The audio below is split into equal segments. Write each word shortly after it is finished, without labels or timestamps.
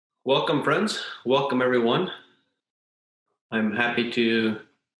Welcome, friends. Welcome, everyone. I'm happy to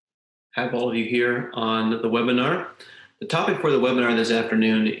have all of you here on the webinar. The topic for the webinar this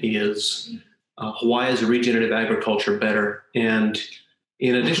afternoon is why is regenerative agriculture better? And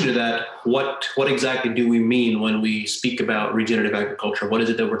in addition to that, what exactly do we mean when we speak about regenerative agriculture? What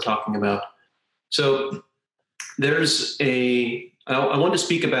is it that we're talking about? So I want to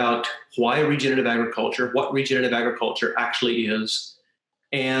speak about why regenerative agriculture, what regenerative agriculture actually is,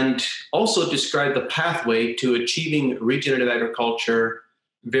 and also describe the pathway to achieving regenerative agriculture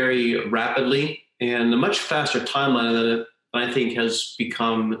very rapidly and a much faster timeline than I think has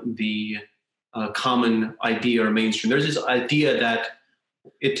become the common idea or mainstream. There's this idea that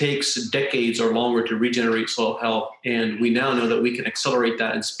it takes decades or longer to regenerate soil health, and we now know that we can accelerate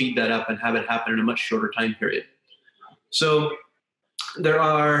that and speed that up and have it happen in a much shorter time period. So there's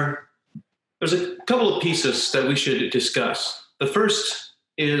a couple of pieces that we should discuss. The first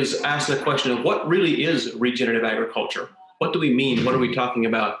is ask the question of what really is regenerative agriculture? What do we mean? What are we talking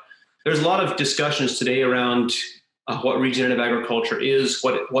about? There's a lot of discussions today around what regenerative agriculture is,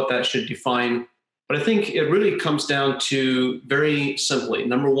 what that should define. But I think it really comes down to very simply,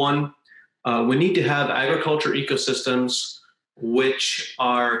 number one, we need to have agriculture ecosystems which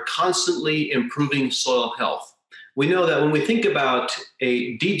are constantly improving soil health. We know that when we think about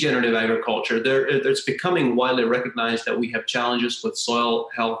a degenerative agriculture, it's becoming widely recognized that we have challenges with soil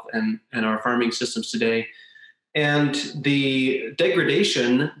health and our farming systems today. And the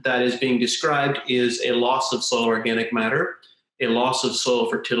degradation that is being described is a loss of soil organic matter, a loss of soil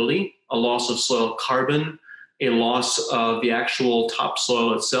fertility, a loss of soil carbon, a loss of the actual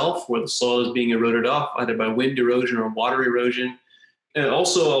topsoil itself, where the soil is being eroded off either by wind erosion or water erosion, and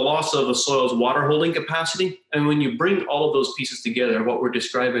also a loss of the soil's water holding capacity. And when you bring all of those pieces together, what we're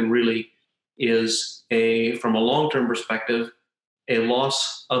describing really is from a long-term perspective, a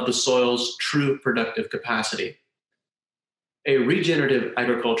loss of the soil's true productive capacity. A regenerative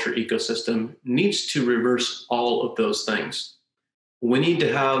agriculture ecosystem needs to reverse all of those things. We need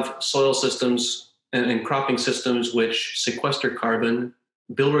to have soil systems and cropping systems which sequester carbon,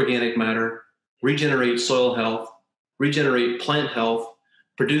 build organic matter, regenerate soil health, regenerate plant health,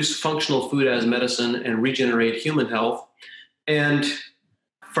 produce functional food as medicine, and regenerate human health. And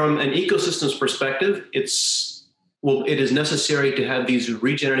from an ecosystem's perspective, it is necessary to have these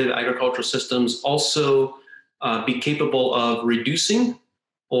regenerative agricultural systems also be capable of reducing,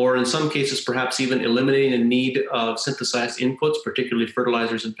 or in some cases, perhaps even eliminating the need of synthesized inputs, particularly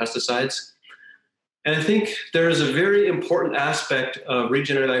fertilizers and pesticides. And I think there is a very important aspect of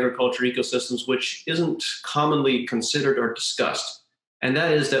regenerative agriculture ecosystems which isn't commonly considered or discussed, and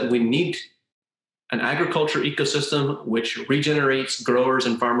that is that we need an agriculture ecosystem which regenerates growers'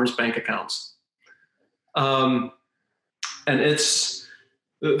 and farmers' bank accounts. And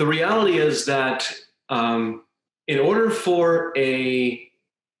the reality is that in order for a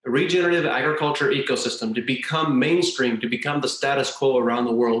regenerative agriculture ecosystem to become mainstream, to become the status quo around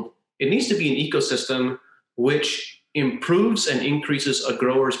the world, it needs to be an ecosystem which improves and increases a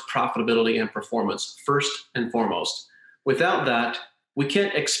grower's profitability and performance, first and foremost. Without that, we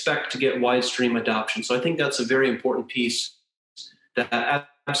can't expect to get widespread adoption. So I think that's a very important piece that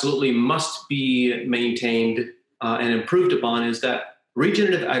absolutely must be maintained and improved upon, is that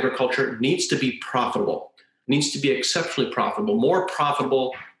regenerative agriculture needs to be profitable, needs to be exceptionally profitable, more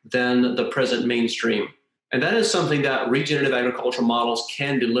profitable than the present mainstream. And that is something that regenerative agricultural models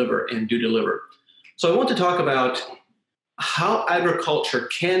can deliver and do deliver. So I want to talk about how agriculture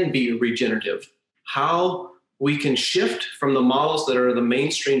can be regenerative, how we can shift from the models that are the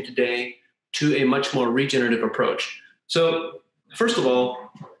mainstream today to a much more regenerative approach. So first of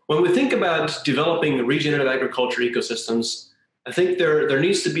all, when we think about developing regenerative agriculture ecosystems, I think there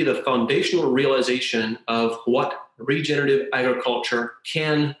needs to be the foundational realization of what regenerative agriculture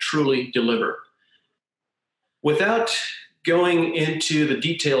can truly deliver. Without going into the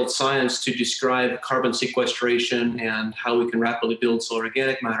detailed science to describe carbon sequestration and how we can rapidly build soil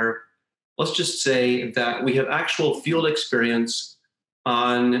organic matter, let's just say that we have actual field experience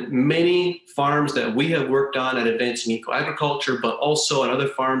on many farms that we have worked on at Advancing Eco-Agriculture, but also on other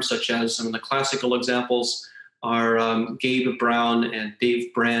farms, such as some of the classical examples are Gabe Brown and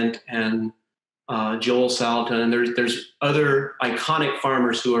Dave Brandt and Joel Salatin. And there's other iconic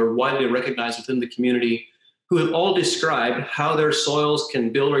farmers who are widely recognized within the community who have all described how their soils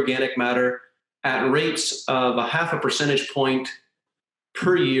can build organic matter at rates of 0.5 percentage point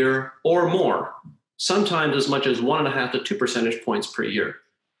per year or more, sometimes as much as 1.5 to 2 percentage points per year.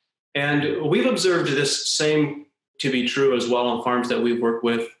 And we've observed this same to be true as well on farms that we've worked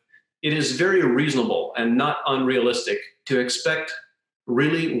with. It is very reasonable and not unrealistic to expect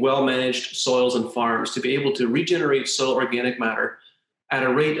really well-managed soils and farms to be able to regenerate soil organic matter at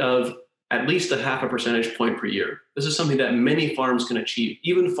a rate of at least 0.5 percentage point per year. This is something that many farms can achieve,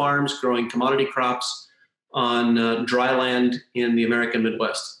 even farms growing commodity crops on dry land in the American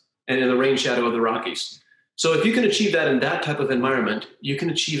Midwest and in the rain shadow of the Rockies. So if you can achieve that in that type of environment, you can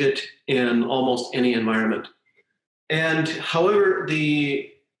achieve it in almost any environment. And however,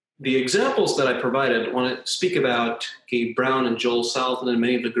 the examples that I provided, I want to speak about Gabe Brown and Joel Southland and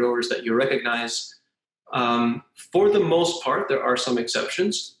many of the growers that you recognize. For the most part, there are some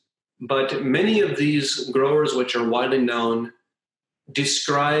exceptions, but many of these growers, which are widely known,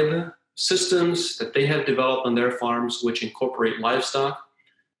 describe systems that they have developed on their farms which incorporate livestock.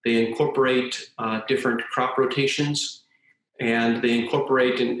 They incorporate different crop rotations, and they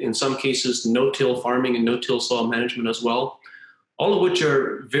incorporate, in some cases, no-till farming and no-till soil management as well, all of which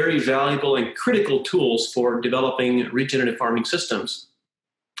are very valuable and critical tools for developing regenerative farming systems.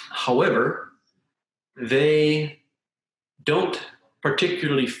 However, they don't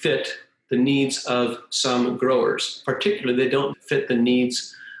particularly fit the needs of some growers. Particularly, they don't fit the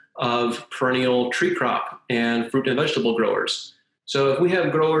needs of perennial tree crop and fruit and vegetable growers. So if we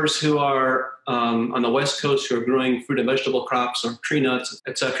have growers who are on the West Coast who are growing fruit and vegetable crops or tree nuts,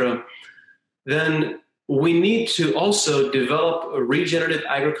 etc., then we need to also develop regenerative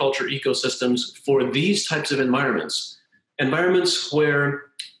agriculture ecosystems for these types of environments where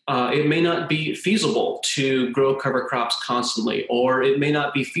it may not be feasible to grow cover crops constantly, or it may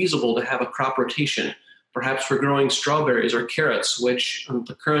not be feasible to have a crop rotation. Perhaps we're growing strawberries or carrots, which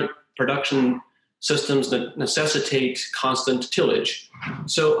the current production systems that necessitate constant tillage.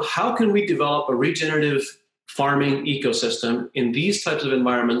 So how can we develop a regenerative farming ecosystem in these types of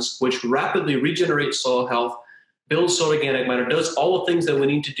environments which rapidly regenerate soil health, builds soil organic matter, does all the things that we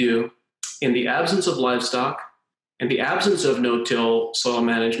need to do in the absence of livestock, in the absence of no-till soil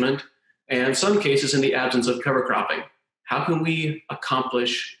management, and in some cases in the absence of cover cropping? How can we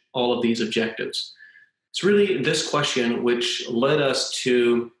accomplish all of these objectives? It's really this question which led us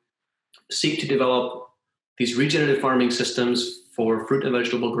to seek to develop these regenerative farming systems for fruit and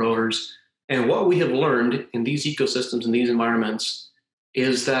vegetable growers. And what we have learned in these ecosystems and these environments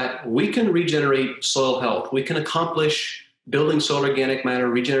is that we can regenerate soil health. We can accomplish building soil organic matter,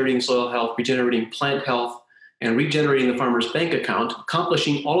 regenerating soil health, regenerating plant health, and regenerating the farmer's bank account,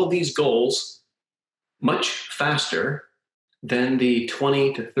 accomplishing all of these goals much faster than the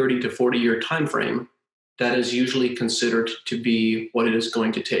 20 to 30 to 40 year time frame that is usually considered to be what it is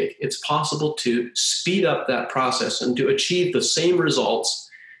going to take. It's possible to speed up that process and to achieve the same results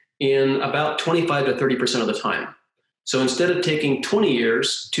in about 25 to 30% of the time. So instead of taking 20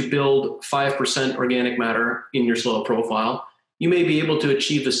 years to build 5% organic matter in your soil profile, you may be able to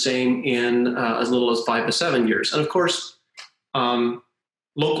achieve the same in as little as 5 to 7 years. And of course,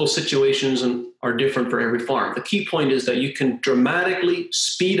 local situations are different for every farm. The key point is that you can dramatically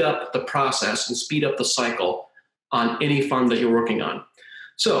speed up the process and speed up the cycle on any farm that you're working on.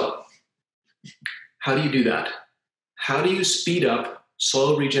 So how do you do that? How do you speed up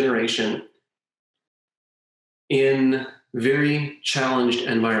soil regeneration in very challenged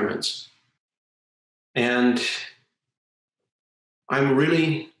environments? And I'm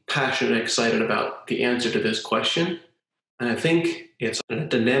really passionate and excited about the answer to this question. And I think it's a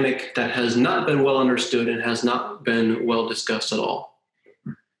dynamic that has not been well understood and has not been well discussed at all.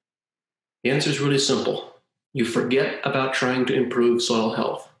 The answer is really simple. You forget about trying to improve soil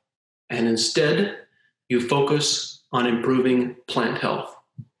health, and instead you focus on improving plant health.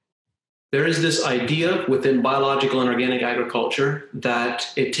 There is this idea within biological and organic agriculture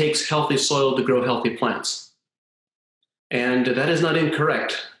that it takes healthy soil to grow healthy plants. And that is not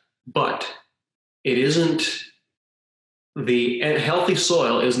incorrect, but it isn't. The healthy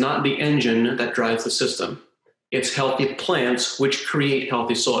soil is not the engine that drives the system. It's healthy plants which create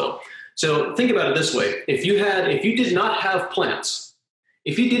healthy soil. So think about it this way. If you did not have plants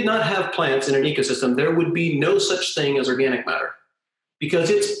in an ecosystem, there would be no such thing as organic matter, because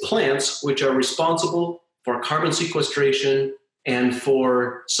it's plants which are responsible for carbon sequestration and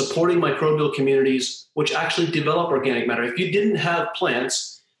for supporting microbial communities which actually develop organic matter. If you didn't have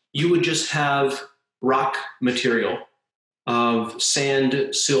plants, you would just have rock material of sand,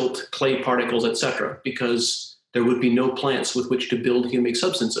 silt, clay particles, etc., because there would be no plants with which to build humic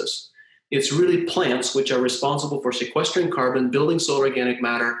substances. It's really plants which are responsible for sequestering carbon, building soil organic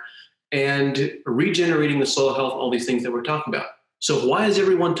matter, and regenerating the soil health, all these things that we're talking about. So why is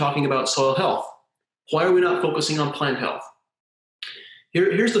everyone talking about soil health? Why are we not focusing on plant health?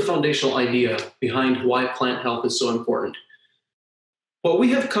 Here's the foundational idea behind why plant health is so important. What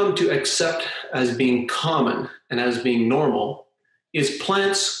we have come to accept as being common and as being normal is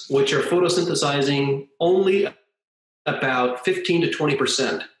plants which are photosynthesizing only about 15 to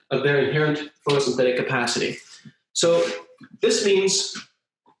 20% of their inherent photosynthetic capacity. So this means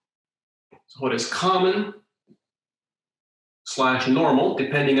what is common / normal,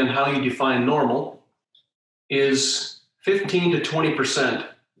 depending on how you define normal, is 15 to 20%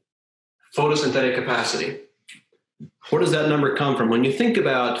 photosynthetic capacity. Where does that number come from? When you think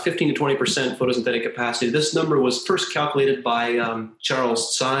about 15 to 20% photosynthetic capacity, this number was first calculated by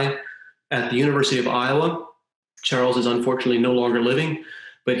Charles Tsai at the University of Iowa. Charles is unfortunately no longer living,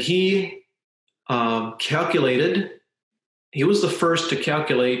 but he he was the first to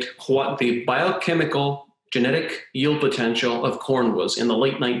calculate what the biochemical genetic yield potential of corn was in the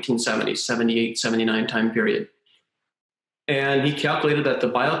late 1970s, 78, 79 time period. And he calculated that the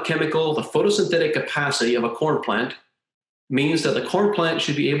photosynthetic capacity of a corn plant means that the corn plant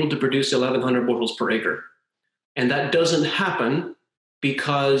should be able to produce 1,100 bushels per acre. And that doesn't happen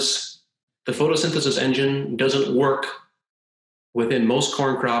because the photosynthesis engine doesn't work within most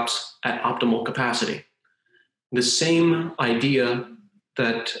corn crops at optimal capacity. The same idea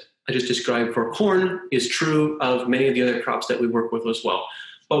that I just described for corn is true of many of the other crops that we work with as well.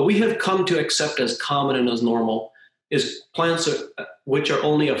 But we have come to accept as common and as normal is plants which are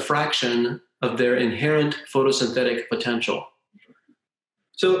only a fraction of their inherent photosynthetic potential.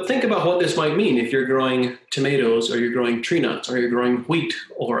 So think about what this might mean if you're growing tomatoes or you're growing tree nuts or you're growing wheat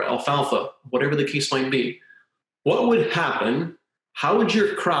or alfalfa, whatever the case might be. What would happen? How would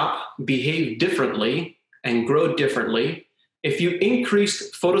your crop behave differently and grow differently if you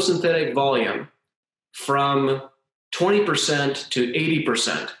increased photosynthetic volume from 20% to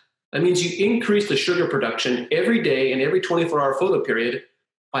 80%? That means you increase the sugar production every day and every 24-hour photo period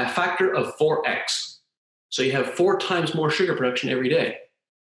by a factor of 4x. So you have 4 times more sugar production every day.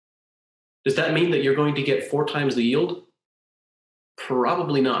 Does that mean that you're going to get 4 times the yield?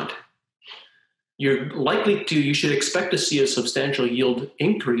 Probably not. You should expect to see a substantial yield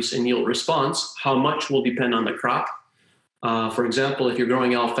increase in yield response. How much will depend on the crop. For example, if you're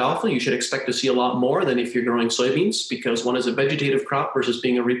growing alfalfa, you should expect to see a lot more than if you're growing soybeans because one is a vegetative crop versus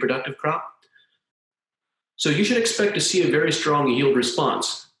being a reproductive crop. So you should expect to see a very strong yield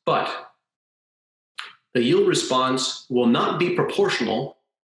response, but the yield response will not be proportional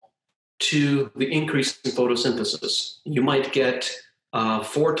to the increase in photosynthesis. You might get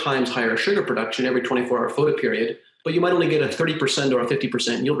 4 times higher sugar production every 24-hour photo period, but you might only get a 30% or a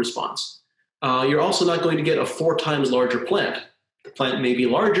 50% yield response. You're also not going to get a 4 times larger plant. The plant may be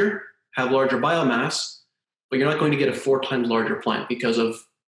larger, have larger biomass, but you're not going to get a 4 times larger plant because of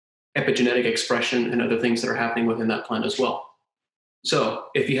epigenetic expression and other things that are happening within that plant as well. So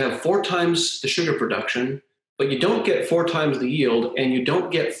if you have 4 times the sugar production, but you don't get 4 times the yield and you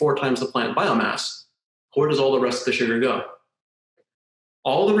don't get 4 times the plant biomass, where does all the rest of the sugar go?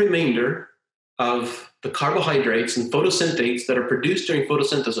 All the remainder of the carbohydrates and photosynthates that are produced during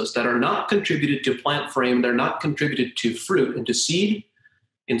photosynthesis that are not contributed to plant frame, they're not contributed to fruit and to seed,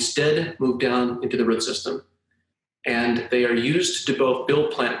 instead move down into the root system. And they are used to both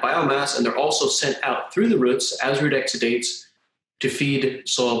build plant biomass, and they're also sent out through the roots as root exudates to feed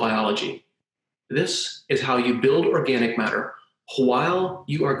soil biology. This is how you build organic matter while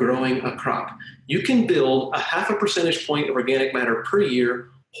you are growing a crop. You can build a 0.5 percentage point of organic matter per year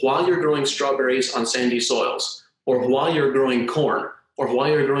while you're growing strawberries on sandy soils, or while you're growing corn, or while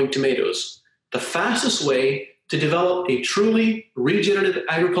you're growing tomatoes. The fastest way to develop a truly regenerative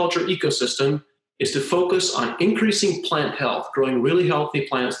agriculture ecosystem is to focus on increasing plant health, growing really healthy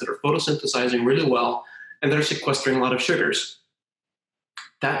plants that are photosynthesizing really well, and that are sequestering a lot of sugars.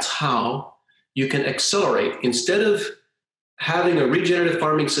 That's how you can accelerate. Instead of having a regenerative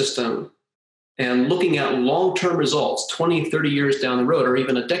farming system and looking at long-term results 20, 30 years down the road, or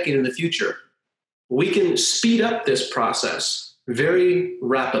even a decade in the future, we can speed up this process very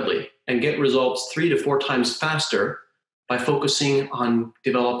rapidly and get results 3 to 4 times faster by focusing on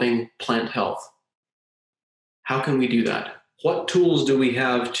developing plant health. How can we do that? What tools do we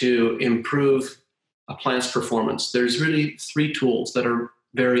have to improve a plant's performance? There's really 3 tools that are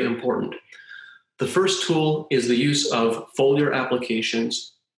very important. The first tool is the use of foliar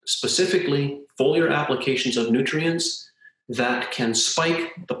applications, specifically foliar applications of nutrients that can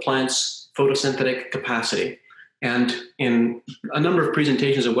spike the plant's photosynthetic capacity. And in a number of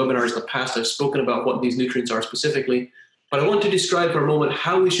presentations and webinars in the past, I've spoken about what these nutrients are specifically, but I want to describe for a moment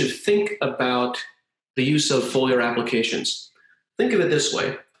how we should think about the use of foliar applications. Think of it this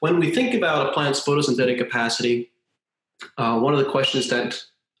way. When we think about a plant's photosynthetic capacity, one of the questions that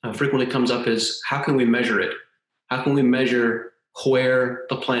frequently comes up is, how can we measure it? How can we measure where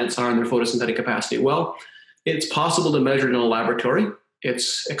the plants are in their photosynthetic capacity? Well, It's possible to measure it in a laboratory.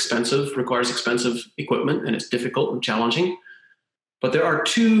 It's expensive, requires expensive equipment, and it's difficult and challenging. But there are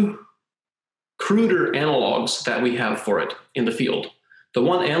two cruder analogs that we have for it in the field. The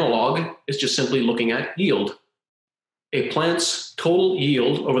one analog is just simply looking at yield. A plant's total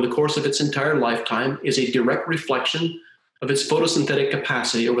yield over the course of its entire lifetime is a direct reflection of its photosynthetic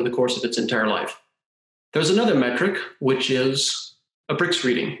capacity over the course of its entire life. There's another metric, which is a Brix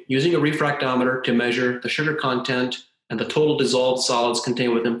reading, using a refractometer to measure the sugar content and the total dissolved solids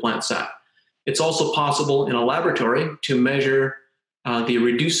contained within plant sap. It's also possible in a laboratory to measure the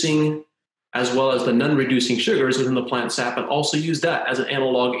reducing as well as the non-reducing sugars within the plant sap, and also use that as an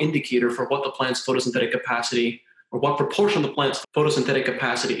analog indicator for what the plant's photosynthetic capacity, or what proportion of the plant's photosynthetic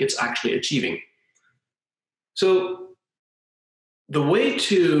capacity it's actually achieving. So the way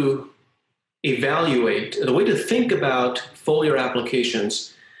to evaluate, the way to think about foliar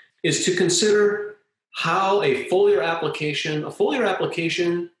applications is to consider how a foliar application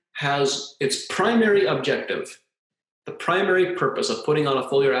has its primary objective. The primary purpose of putting on a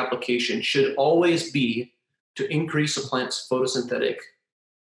foliar application should always be to increase a plant's photosynthetic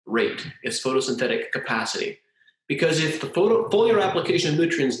rate, its photosynthetic capacity. Because if the foliar application of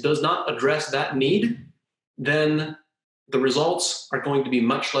nutrients does not address that need, then the results are going to be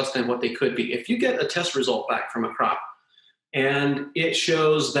much less than what they could be. If you get a test result back from a crop and it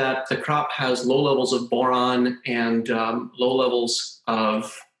shows that the crop has low levels of boron and low levels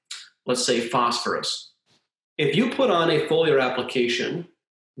of, let's say, phosphorus, if you put on a foliar application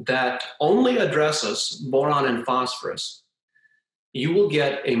that only addresses boron and phosphorus, you will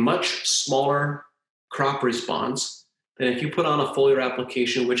get a much smaller crop response than if you put on a foliar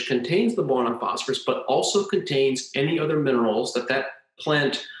application which contains the boron and phosphorus, but also contains any other minerals that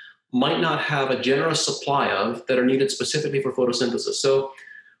plant might not have a generous supply of that are needed specifically for photosynthesis. So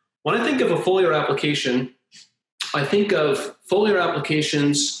when I think of a foliar application, I think of foliar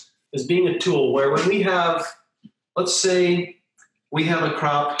applications as being a tool where when we have, let's say we have a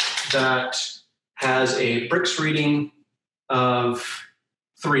crop that has a Brix reading of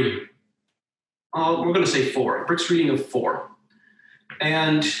 3. We're going to say 4, a Brix reading of 4.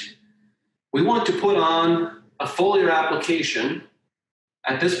 And we want to put on a foliar application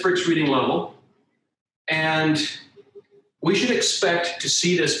at this Brix reading level. And we should expect to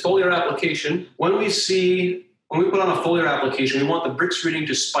see this foliar application. When we put on a foliar application, we want the Brix reading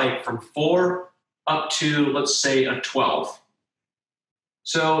to spike from 4 up to, let's say, a 12.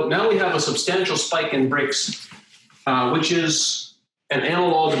 So now we have a substantial spike in Brix, which is an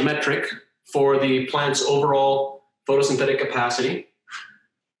analog metric for the plant's overall photosynthetic capacity.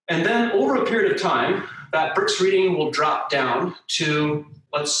 And then over a period of time, that Brix reading will drop down to,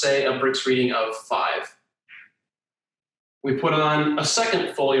 let's say, a Brix reading of 5. We put on a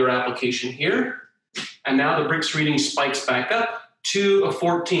second foliar application here, and now the Brix reading spikes back up to a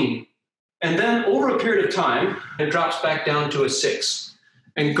 14. And then over a period of time, it drops back down to a 6.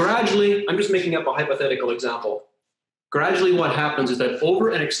 And gradually, I'm just making up a hypothetical example. Gradually what happens is that over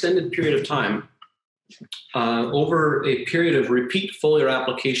an extended period of time, over a period of repeat foliar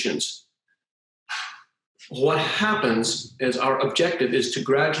applications, what happens is our objective is to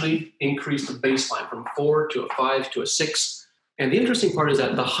gradually increase the baseline from 4 to a 5 to a 6. And the interesting part is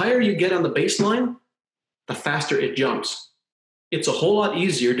that the higher you get on the baseline, the faster it jumps. It's a whole lot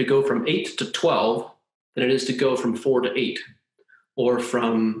easier to go from 8 to 12 than it is to go from 4 to 8 or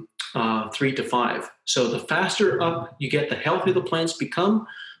from 3 to 5. So the faster up you get, the healthier the plants become,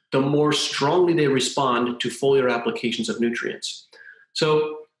 the more strongly they respond to foliar applications of nutrients.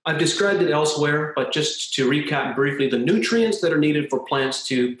 So I've described it elsewhere, but just to recap briefly, the nutrients that are needed for plants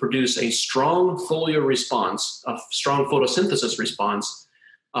to produce a strong foliar response, a strong photosynthesis response,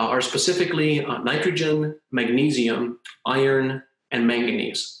 are specifically nitrogen, magnesium, iron, and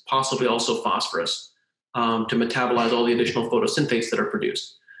manganese, possibly also phosphorus, to metabolize all the additional photosynthates that are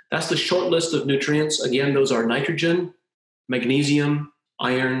produced. That's the short list of nutrients. Again, those are nitrogen, magnesium,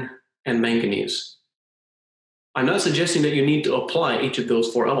 iron, and manganese. I'm not suggesting that you need to apply each of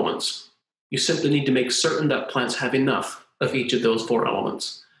those 4 elements. You simply need to make certain that plants have enough of each of those 4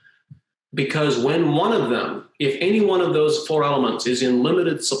 elements. Because when one of them, if any one of those 4 elements is in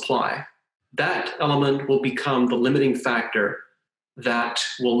limited supply, that element will become the limiting factor that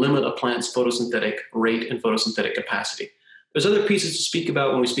will limit a plant's photosynthetic rate and photosynthetic capacity. There's other pieces to speak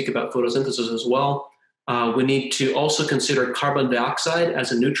about when we speak about photosynthesis as well. We need to also consider carbon dioxide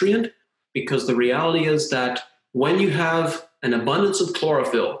as a nutrient, because the reality is that when you have an abundance of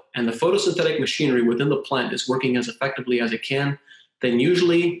chlorophyll and the photosynthetic machinery within the plant is working as effectively as it can, then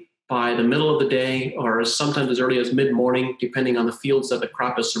usually by the middle of the day, or sometimes as early as mid-morning, depending on the fields that the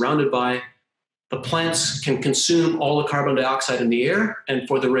crop is surrounded by, the plants can consume all the carbon dioxide in the air, and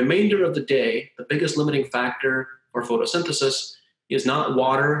for the remainder of the day, the biggest limiting factor for photosynthesis is not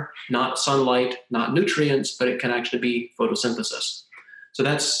water, not sunlight, not nutrients, but it can actually be photosynthesis. So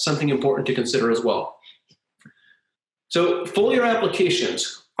that's something important to consider as well. So foliar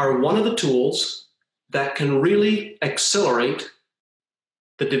applications are one of the tools that can really accelerate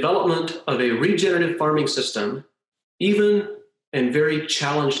the development of a regenerative farming system, even in very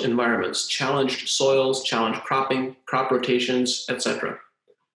challenged environments, challenged soils, challenged cropping, crop rotations, etc.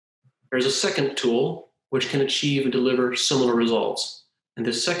 There's a second tool which can achieve and deliver similar results. And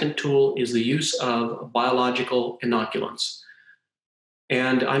the second tool is the use of biological inoculants.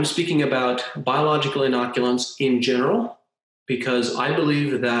 And I'm speaking about biological inoculants in general, because I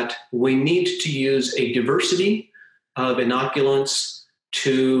believe that we need to use a diversity of inoculants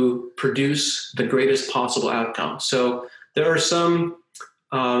to produce the greatest possible outcome. So there are some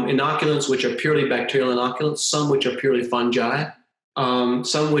inoculants which are purely bacterial inoculants, some which are purely fungi,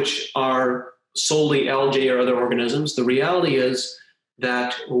 some which are solely algae or other organisms. The reality is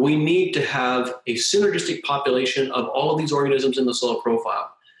that we need to have a synergistic population of all of these organisms in the soil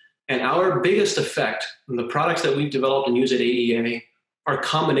profile. And our biggest effect in the products that we've developed and use at AEA are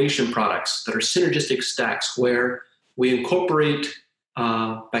combination products that are synergistic stacks where we incorporate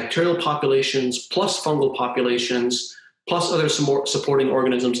bacterial populations plus fungal populations plus other supporting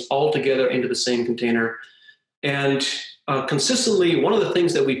organisms all together into the same container. And consistently, one of the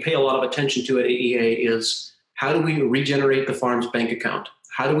things that we pay a lot of attention to at AEA is how do we regenerate the farm's bank account?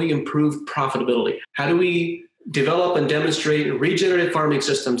 How do we improve profitability? How do we develop and demonstrate regenerative farming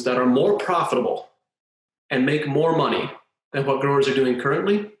systems that are more profitable and make more money than what growers are doing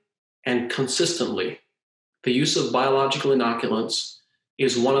currently? And consistently, the use of biological inoculants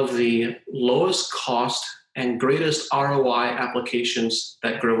is one of the lowest cost and greatest ROI applications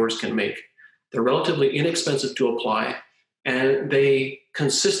that growers can make. They're relatively inexpensive to apply, and they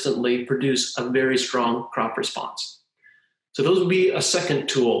consistently produce a very strong crop response. So those would be a second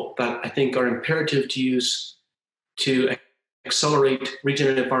tool that I think are imperative to use to accelerate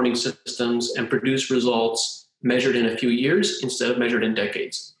regenerative farming systems and produce results measured in a few years instead of measured in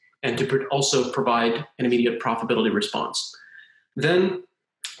decades, and to also provide an immediate profitability response. Then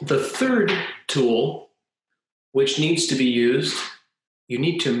the third tool, which needs to be used, you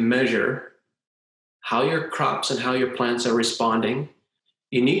need to measure how your crops and how your plants are responding.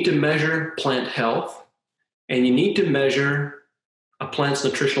 You need to measure plant health, and you need to measure a plant's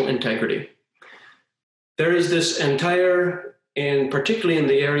nutritional integrity. There is this entire, and particularly in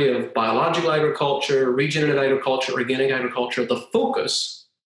the area of biological agriculture, regenerative agriculture, organic agriculture, the focus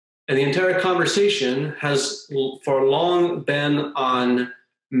and the entire conversation has for long been on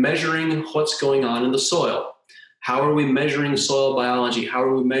measuring what's going on in the soil. How are we measuring soil biology? How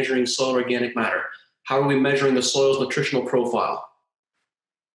are we measuring soil organic matter? How are we measuring the soil's nutritional profile?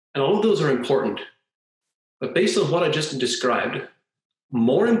 And all of those are important. But based on what I just described,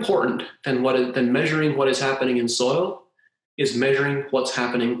 more important than measuring what is happening in soil is measuring what's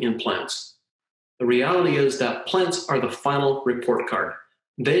happening in plants. The reality is that plants are the final report card.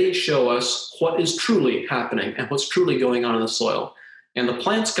 They show us what is truly happening and what's truly going on in the soil. And the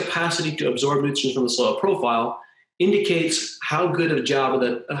plant's capacity to absorb nutrients from the soil profile indicates how good a job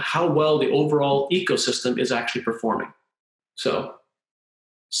how well the overall ecosystem is actually performing. So,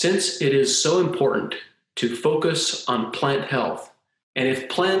 since it is so important to focus on plant health, and if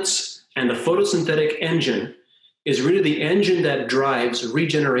plants and the photosynthetic engine is really the engine that drives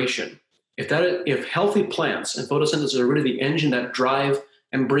regeneration, if healthy plants and photosynthesis are really the engine that drive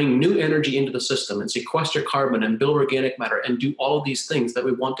and bring new energy into the system and sequester carbon and build organic matter and do all of these things that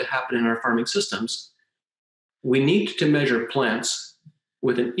we want to happen in our farming systems, we need to measure plants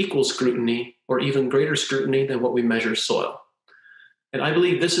with an equal scrutiny or even greater scrutiny than what we measure soil. And I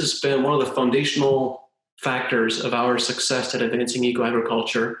believe this has been one of the foundational factors of our success at advancing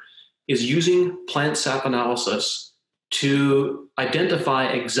eco-agriculture is using plant sap analysis to identify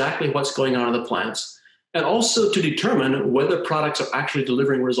exactly what's going on in the plants and also to determine whether products are actually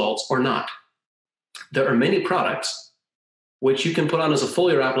delivering results or not. There are many products which you can put on as a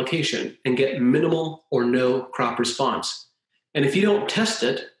foliar application and get minimal or no crop response. And if you don't test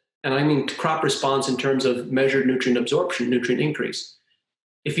it, and I mean crop response in terms of measured nutrient absorption, nutrient increase,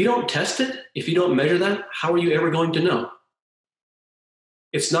 if you don't test it, if you don't measure that, how are you ever going to know?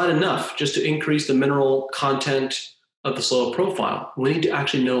 It's not enough just to increase the mineral content of the soil profile. We need to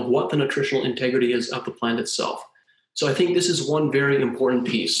actually know what the nutritional integrity is of the plant itself. So I think this is one very important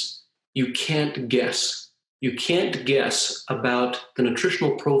piece. You can't guess. You can't guess about the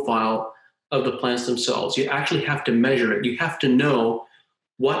nutritional profile of the plants themselves. You actually have to measure it. You have to know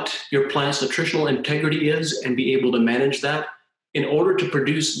what your plant's nutritional integrity is and be able to manage that in order to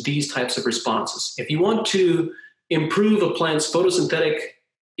produce these types of responses. If you want to improve a plant's photosynthetic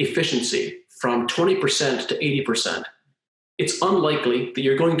efficiency from 20% to 80%, it's unlikely that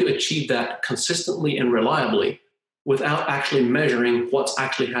you're going to achieve that consistently and reliably without actually measuring what's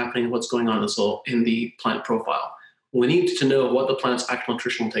actually happening, what's going on in the plant profile. We need to know what the plant's actual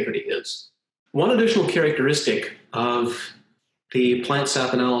nutritional integrity is. One additional characteristic of the plant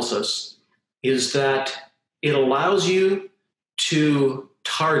sap analysis is that it allows you to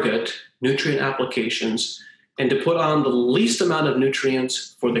target nutrient applications and to put on the least amount of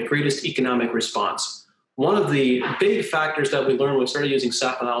nutrients for the greatest economic response. One of the big factors that we learned when we started using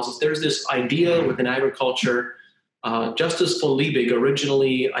sap analysis, there's this idea within agriculture. Justice von Liebig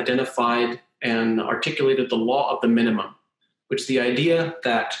originally identified and articulated the law of the minimum, which is the idea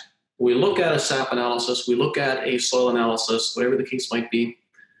that we look at a sap analysis, we look at a soil analysis, whatever the case might be,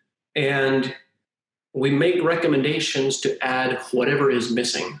 and we make recommendations to add whatever is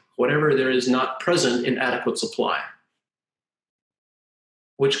missing, whatever there is not present in adequate supply,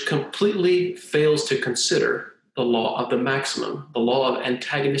 which completely fails to consider the law of the maximum, the law of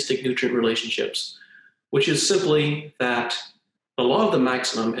antagonistic nutrient relationships, which is simply that the law of the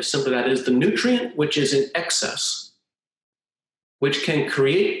maximum is simply that is the nutrient which is in excess, which can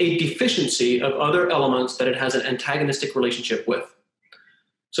create a deficiency of other elements that it has an antagonistic relationship with.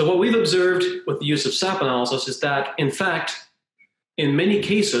 So what we've observed with the use of sap analysis is that, in fact, in many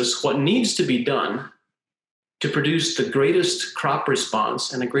cases, what needs to be done to produce the greatest crop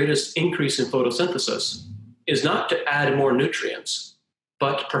response and the greatest increase in photosynthesis is not to add more nutrients,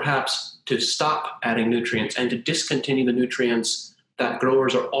 but perhaps to stop adding nutrients and to discontinue the nutrients that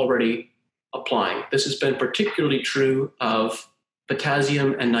growers are already applying. This has been particularly true of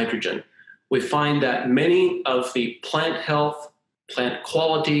potassium and nitrogen. We find that many of the plant health, plant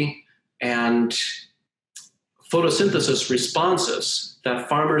quality, and photosynthesis responses that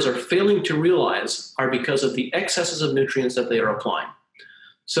farmers are failing to realize are because of the excesses of nutrients that they are applying.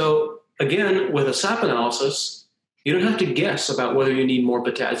 So again, with a sap analysis, you don't have to guess about whether you need more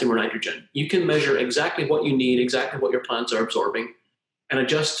potassium or nitrogen. You can measure exactly what you need, exactly what your plants are absorbing, and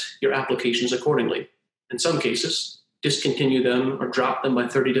adjust your applications accordingly. In some cases, discontinue them or drop them by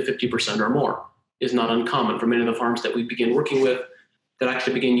 30 to 50% or more is not uncommon for many of the farms that we begin working with that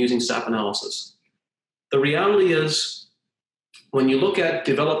actually begin using sap analysis. The reality is, when you look at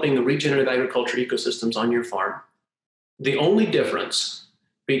developing the regenerative agriculture ecosystems on your farm, the only difference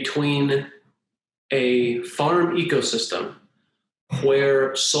between a farm ecosystem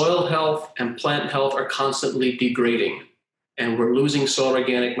where soil health and plant health are constantly degrading, and we're losing soil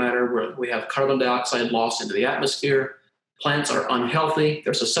organic matter, where we have carbon dioxide loss into the atmosphere, plants are unhealthy,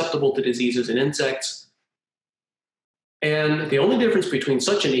 they're susceptible to diseases and insects. And the only difference between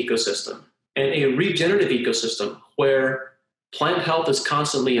such an ecosystem and a regenerative ecosystem where plant health is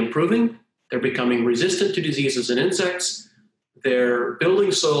constantly improving, they're becoming resistant to diseases and insects, they're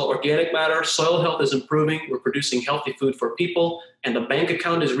building soil organic matter, soil health is improving, we're producing healthy food for people, and the bank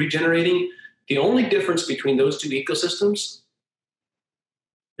account is regenerating. The only difference between those two ecosystems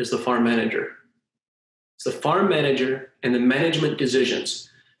is the farm manager. It's the farm manager and the management decisions.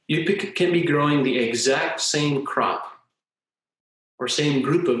 You can be growing the exact same crop or same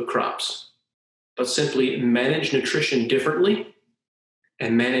group of crops, but simply manage nutrition differently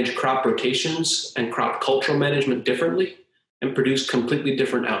and manage crop rotations and crop cultural management differently and produce completely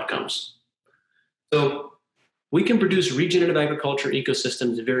different outcomes. So we can produce regenerative agriculture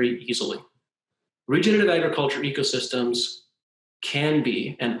ecosystems very easily. Regenerative agriculture ecosystems can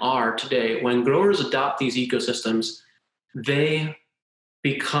be and are today, when growers adopt these ecosystems, they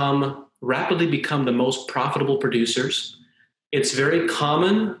rapidly become the most profitable producers. It's very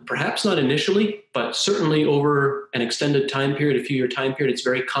common, perhaps not initially, but certainly over an extended time period, a few-year time period, it's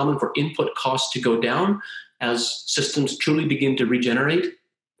very common for input costs to go down as systems truly begin to regenerate.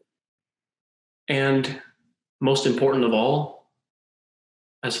 And most important of all,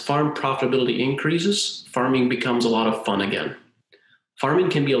 as farm profitability increases, farming becomes a lot of fun again. Farming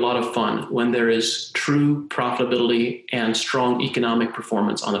can be a lot of fun when there is true profitability and strong economic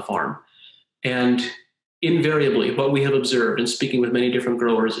performance on a farm. And invariably, what we have observed in speaking with many different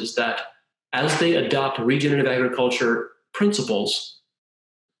growers is that as they adopt regenerative agriculture principles,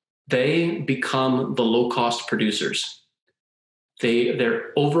 they become the low-cost producers. The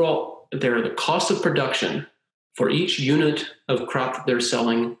cost of production for each unit of crop that they're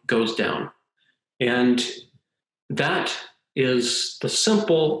selling goes down. And that is the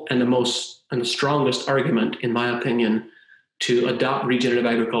simple and the strongest argument, in my opinion, to adopt regenerative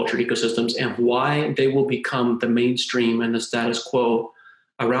agriculture ecosystems and why they will become the mainstream and the status quo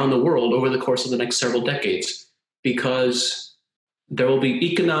around the world over the course of the next several decades, because there will be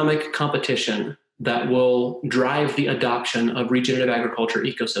economic competition that will drive the adoption of regenerative agriculture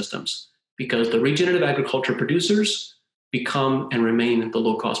ecosystems, because the regenerative agriculture producers become and remain the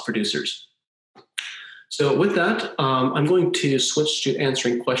low-cost producers. So with that, I'm going to switch to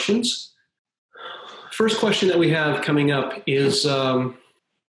answering questions. First question that we have coming up is,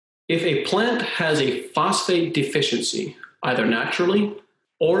 if a plant has a phosphate deficiency, either naturally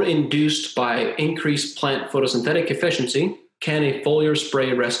or induced by increased plant photosynthetic efficiency, can a foliar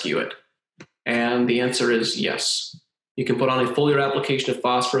spray rescue it? And the answer is yes. You can put on a foliar application of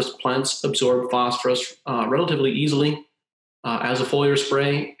phosphorus. Plants absorb phosphorus relatively easily as a foliar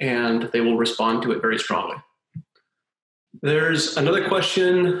spray, and they will respond to it very strongly. There's another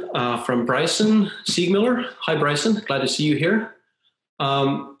question from Bryson Siegmiller. Hi, Bryson. Glad to see you here.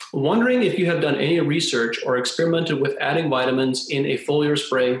 Wondering if you have done any research or experimented with adding vitamins in a foliar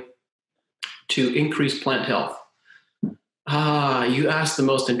spray to increase plant health. You asked the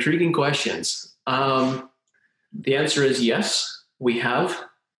most intriguing questions. The answer is yes, we have.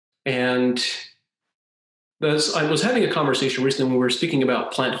 And I was having a conversation recently when we were speaking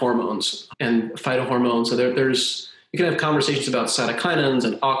about plant hormones and phytohormones. So you can have conversations about cytokinins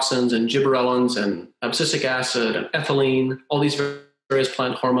and auxins and gibberellins and abscisic acid and ethylene, all these various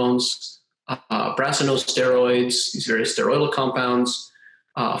plant hormones, brassinosteroids, these various steroidal compounds,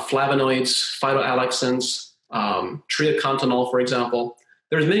 flavonoids, phytoalexins, triacontanol, for example.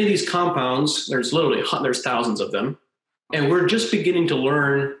 There's many of these compounds. There's thousands of them. And we're just beginning to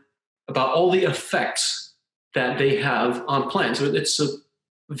learn about all the effects that they have on plants. So it's a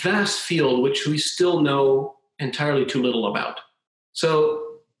vast field which we still know entirely too little about.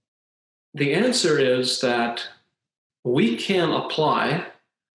 So the answer is that we can apply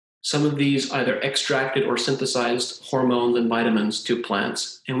some of these either extracted or synthesized hormones and vitamins to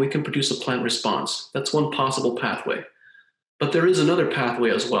plants, and we can produce a plant response. That's one possible pathway. But there is another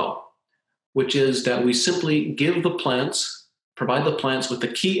pathway as well, which is that we simply provide the plants with the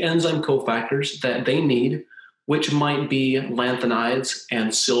key enzyme cofactors that they need, which might be lanthanides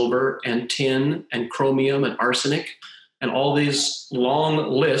and silver and tin and chromium and arsenic and all these long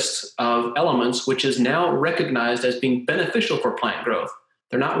lists of elements, which is now recognized as being beneficial for plant growth.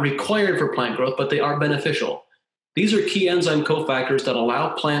 They're not required for plant growth, but they are beneficial. These are key enzyme cofactors that allow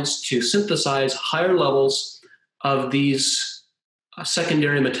plants to synthesize higher levels of these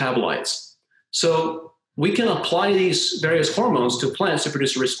secondary metabolites. So we can apply these various hormones to plants to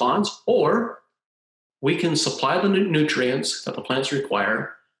produce a response, or we can supply the nutrients that the plants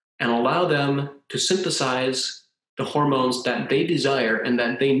require and allow them to synthesize the hormones that they desire and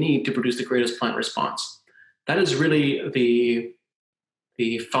that they need to produce the greatest plant response. That is really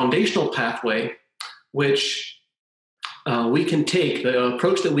the foundational pathway which we can take, the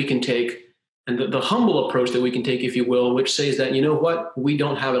approach that we can take, and the humble approach that we can take, if you will, which says that, you know what, we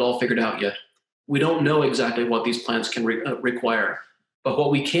don't have it all figured out yet. We don't know exactly what these plants can require. But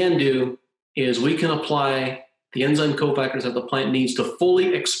what we can do is we can apply the enzyme cofactors that the plant needs to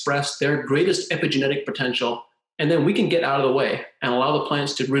fully express their greatest epigenetic potential, and then we can get out of the way and allow the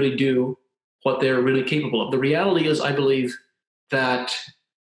plants to really do what they're really capable of. The reality is, I believe, that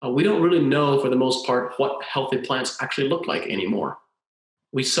we don't really know, for the most part, what healthy plants actually look like anymore.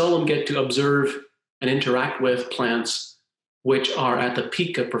 We seldom get to observe and interact with plants which are at the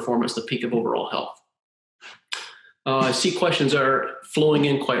peak of performance, the peak of overall health. I see questions are flowing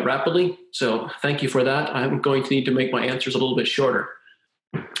in quite rapidly, so thank you for that. I'm going to need to make my answers a little bit shorter.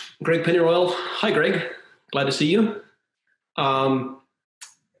 Greg Pennyroyal. Hi, Greg. Glad to see you.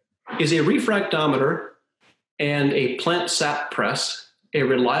 Is a refractometer and a plant sap press a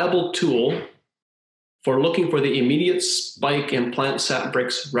reliable tool for looking for the immediate spike in plant sap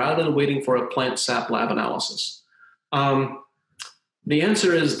bricks rather than waiting for a plant sap lab analysis? The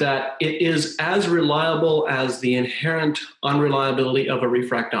answer is that it is as reliable as the inherent unreliability of a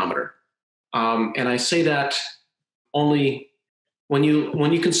refractometer. And I say that only when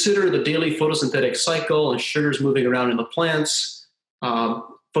you consider the daily photosynthetic cycle and sugars moving around in the plants,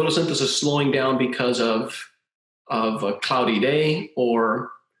 photosynthesis slowing down because of a cloudy day, or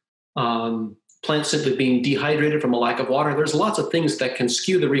plants simply being dehydrated from a lack of water. There's lots of things that can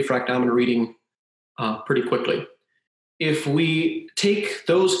skew the refractometer reading pretty quickly. If we take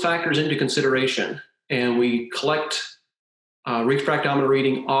those factors into consideration and we collect refractometer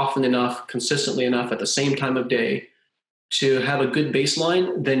reading often enough, consistently enough, at the same time of day to have a good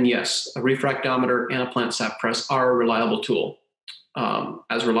baseline, then yes, a refractometer and a plant sap press are a reliable tool,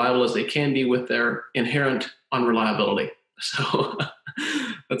 as reliable as they can be with their inherent unreliability. So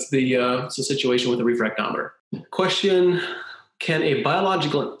that's the situation with the refractometer. Question Can a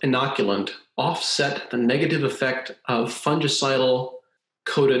biological inoculant offset the negative effect of fungicidal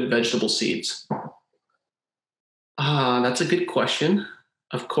coated vegetable seeds? That's a good question.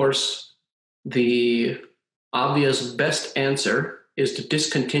 Of course, the obvious best answer is to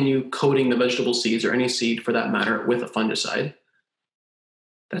discontinue coating the vegetable seeds, or any seed for that matter, with a fungicide.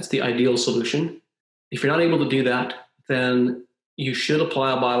 That's the ideal solution. If you're not able to do that, then you should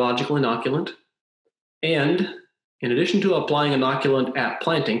apply a biological inoculant. And in addition to applying inoculant at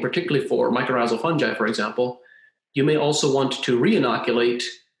planting, particularly for mycorrhizal fungi, for example, you may also want to re-inoculate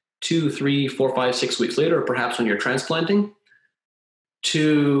 2, 3, 4, 5, 6 weeks later, or perhaps when you're transplanting,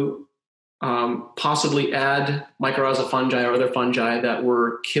 to possibly add mycorrhizal fungi or other fungi that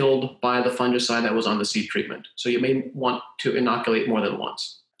were killed by the fungicide that was on the seed treatment. So you may want to inoculate more than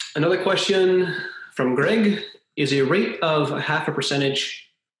once. Another question from Greg: is a rate of 0.5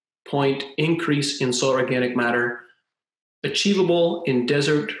 percentage point increase in soil organic matter achievable in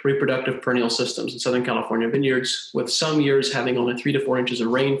desert reproductive perennial systems in Southern California vineyards, with some years having only 3 to 4 inches of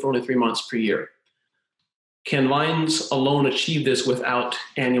rain for only 3 months per year? Can vines alone achieve this without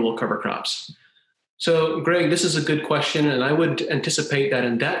annual cover crops? So, Greg, this is a good question, and I would anticipate that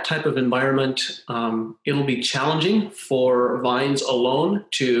in that type of environment, it'll be challenging for vines alone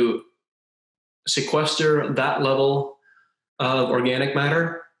to sequester that level of organic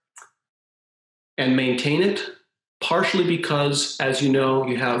matter and maintain it, partially because, as you know,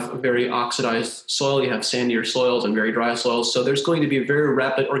 you have a very oxidized soil, you have sandier soils and very dry soils, so there's going to be a very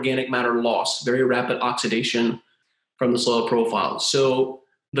rapid organic matter loss, very rapid oxidation from the soil profile. So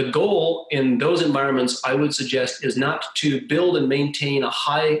the goal in those environments, I would suggest, is not to build and maintain a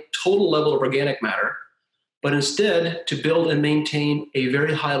high total level of organic matter, but instead to build and maintain a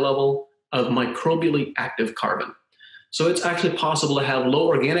very high level of microbially active carbon. So it's actually possible to have low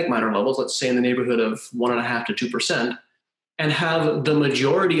organic matter levels, let's say in the neighborhood of 1.5 to 2%, and have the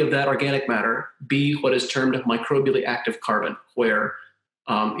majority of that organic matter be what is termed microbially active carbon, where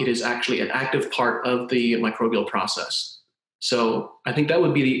it is actually an active part of the microbial process. So I think that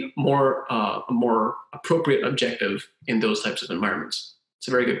would be the a more appropriate objective in those types of environments. It's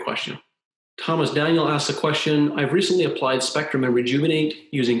a very good question. Thomas Daniel asks a question: I've recently applied Spectrum and Rejuvenate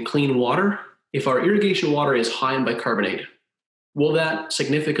using clean water. If our irrigation water is high in bicarbonate, will that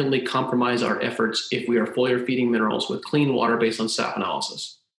significantly compromise our efforts if we are foliar feeding minerals with clean water based on sap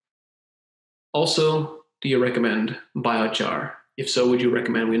analysis? Also, do you recommend biochar? If so, would you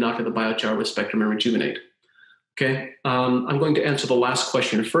recommend we inoculate the biochar with Spectrum and Rejuvenate? Okay, I'm going to answer the last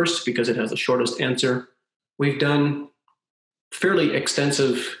question first because it has the shortest answer. We've done fairly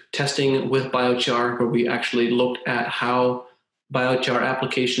extensive testing with biochar where we actually looked at how biochar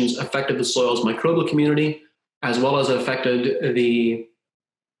applications affected the soil's microbial community, as well as affected the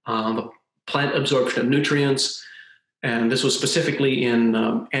plant absorption of nutrients. And this was specifically in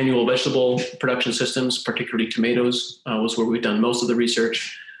annual vegetable production systems, particularly tomatoes, was where we've done most of the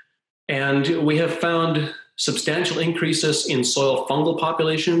research. And we have found substantial increases in soil fungal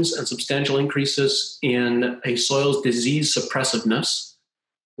populations and substantial increases in a soil's disease suppressiveness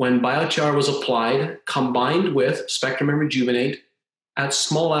when biochar was applied combined with Spectrum and Rejuvenate at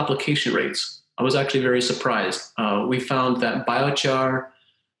small application rates. I was actually very surprised. We found that biochar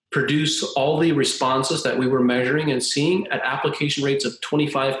produced all the responses that we were measuring and seeing at application rates of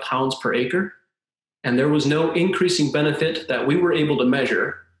 25 pounds per acre. And there was no increasing benefit that we were able to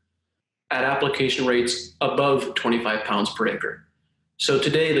measure at application rates above 25 pounds per acre. So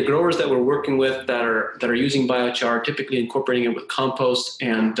today, the growers that we're working with that are using biochar, typically incorporating it with compost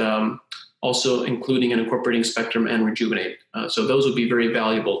and also including and incorporating Spectrum and Rejuvenate. So those would be very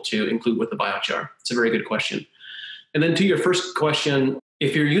valuable to include with the biochar. It's a very good question. And then to your first question,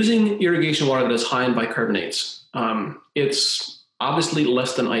 if you're using irrigation water that is high in bicarbonates, it's obviously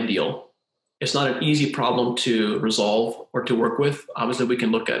less than ideal. It's not an easy problem to resolve or to work with. Obviously, we can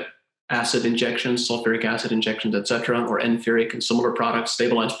look at acid injections, sulfuric acid injections, et cetera, or N-ferric and similar products,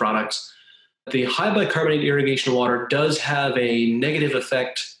 stabilized products. The high bicarbonate irrigation water does have a negative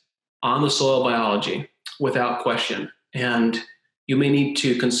effect on the soil biology, without question. And you may need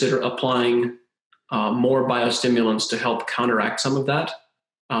to consider applying more biostimulants to help counteract some of that.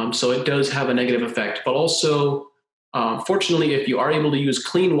 So it does have a negative effect. But also, fortunately, if you are able to use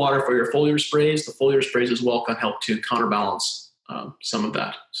clean water for your foliar sprays, the foliar sprays as well can help to counterbalance some of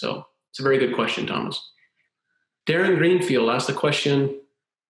that. So it's a very good question, Thomas. Darren Greenfield asked the question: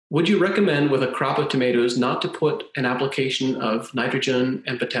 would you recommend with a crop of tomatoes not to put an application of nitrogen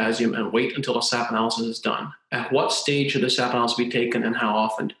and potassium and wait until a sap analysis is done? At what stage should the sap analysis be taken and how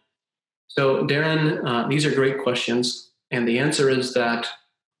often? So Darren, these are great questions. And the answer is that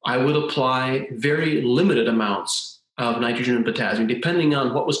I would apply very limited amounts of nitrogen and potassium, depending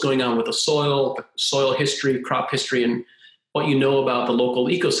on what was going on with the soil history, crop history, and what you know about the local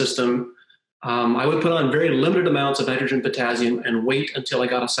ecosystem. I would put on very limited amounts of nitrogen and potassium and wait until I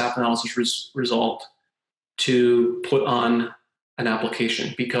got a SAP analysis result to put on an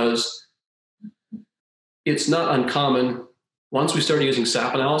application, because it's not uncommon. Once we started using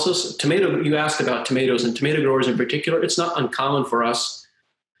SAP analysis, you asked about tomatoes and tomato growers in particular, it's not uncommon for us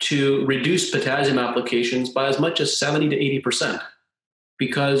to reduce potassium applications by as much as 70 to 80%.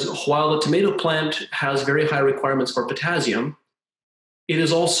 Because while the tomato plant has very high requirements for potassium, it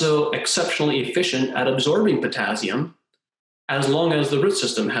is also exceptionally efficient at absorbing potassium as long as the root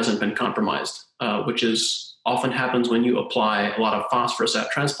system hasn't been compromised, which is often happens when you apply a lot of phosphorus at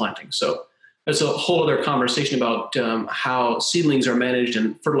transplanting. So there's a whole other conversation about how seedlings are managed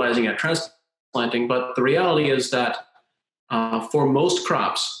and fertilizing at transplanting. But the reality is that for most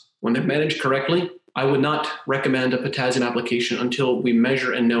crops, when they're managed correctly, I would not recommend a potassium application until we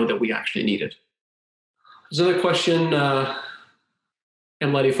measure and know that we actually need it. There's another question,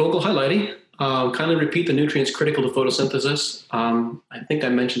 M. Focal. Hi, Lydie. Kindly repeat the nutrients critical to photosynthesis. I think I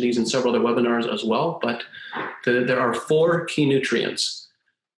mentioned these in several other webinars as well, but there are 4 key nutrients.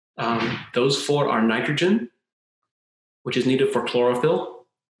 Those 4 are nitrogen, which is needed for chlorophyll,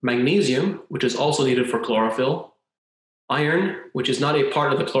 magnesium, which is also needed for chlorophyll, iron, which is not a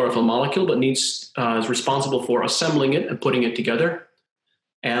part of the chlorophyll molecule, but is responsible for assembling it and putting it together.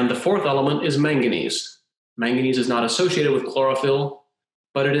 And the 4th element is manganese. Manganese is not associated with chlorophyll,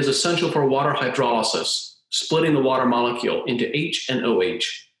 but it is essential for water hydrolysis, splitting the water molecule into H and OH,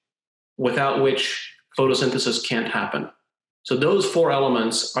 without which photosynthesis can't happen. So those 4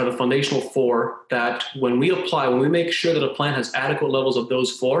 elements are the foundational 4 that when we make sure that a plant has adequate levels of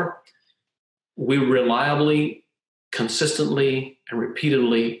those 4, we reliably, consistently, and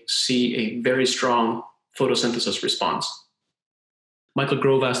repeatedly see a very strong photosynthesis response. Michael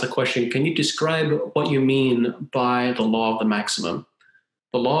Grove asked the question, can you describe what you mean by the law of the maximum?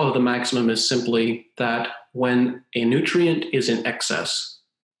 The law of the maximum is simply that when a nutrient is in excess,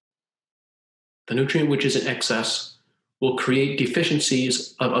 the nutrient which is in excess will create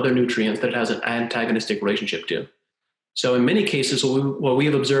deficiencies of other nutrients that it has an antagonistic relationship to. So in many cases, what we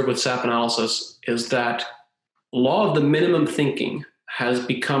have observed with SAP analysis is that law of the minimum thinking has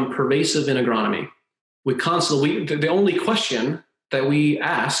become pervasive in agronomy. The only question that we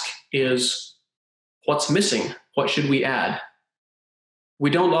ask is, what's missing? What should we add? We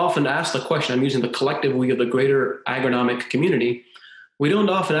don't often ask the question, I'm using the collective we of the greater agronomic community, we don't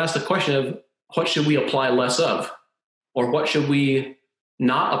often ask the question of what should we apply less of, or what should we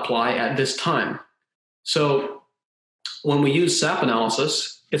not apply at this time. So when we use SAP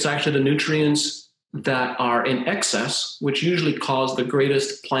analysis, it's actually the nutrients that are in excess, which usually cause the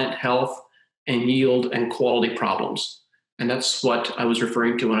greatest plant health and yield and quality problems. And that's what I was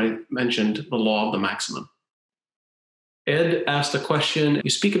referring to when I mentioned the law of the maximum. Ed asked the question,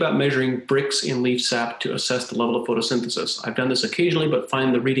 you speak about measuring Brix in leaf sap to assess the level of photosynthesis. I've done this occasionally, but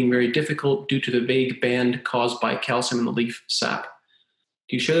find the reading very difficult due to the vague band caused by calcium in the leaf sap.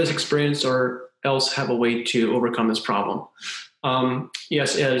 Do you share this experience or else have a way to overcome this problem?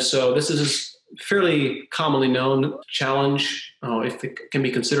 Yes, Ed. So this is a fairly commonly known challenge, if it can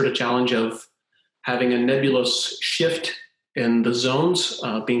be considered a challenge, of having a nebulous shift in the zones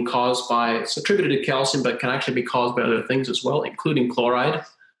being caused by, it's attributed to calcium, but can actually be caused by other things as well, including chloride.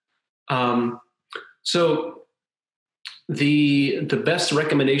 So the best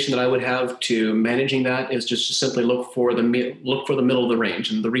recommendation that I would have to managing that is just to simply look for the middle of the range.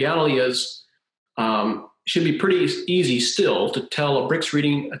 And the reality is, it should be pretty easy still to tell a Brix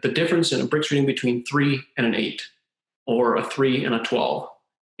reading, the difference in a Brix reading between 3 and an 8, or a 3 and a 12.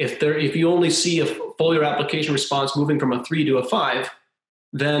 If you only see a foliar application response moving from a 3 to a 5,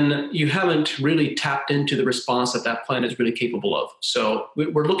 then you haven't really tapped into the response that plant is really capable of. So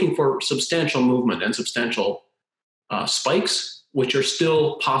we're looking for substantial movement and substantial spikes, which are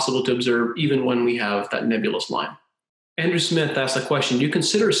still possible to observe even when we have that nebulous line. Andrew Smith asked the question, do you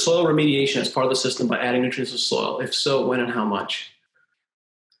consider soil remediation as part of the system by adding nutrients to soil? If so, when and how much?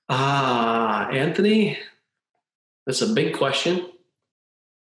 Anthony, that's a big question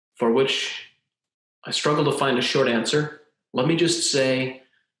for which I struggle to find a short answer. Let me just say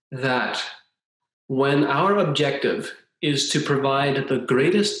that when our objective is to provide the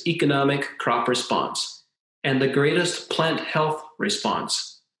greatest economic crop response and the greatest plant health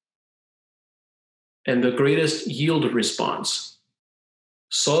response and the greatest yield response,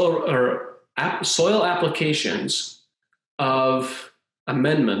 soil applications of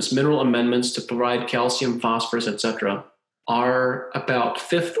amendments, mineral amendments to provide calcium, phosphorus, etc., are about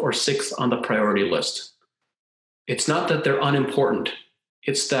 5th or 6th on the priority list. It's not that they're unimportant.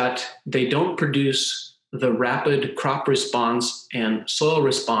 It's that they don't produce the rapid crop response and soil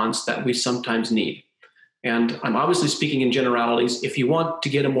response that we sometimes need. And I'm obviously speaking in generalities. If you want to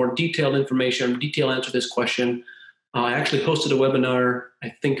get a more detailed answer to this question, I actually hosted a webinar, I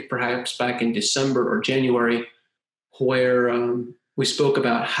think perhaps back in December or January, where we spoke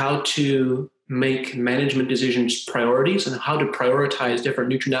about how to make management decisions priorities and how to prioritize different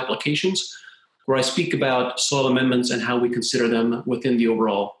nutrient applications, where I speak about soil amendments and how we consider them within the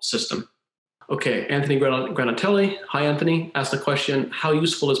overall system. Okay, Anthony Granatelli. Hi, Anthony. Asked the question, how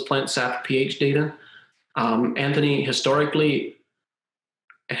useful is plant sap pH data? Anthony, historically,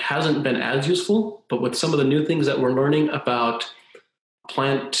 it hasn't been as useful, but with some of the new things that we're learning about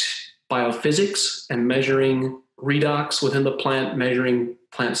plant biophysics and measuring redox within the plant, measuring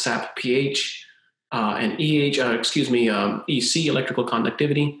plant sap pH and EC, electrical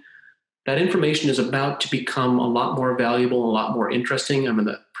conductivity, that information is about to become a lot more valuable, a lot more interesting. I'm in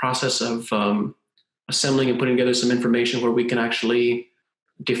the process of assembling and putting together some information where we can actually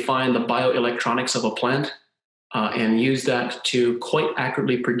define the bioelectronics of a plant and use that to quite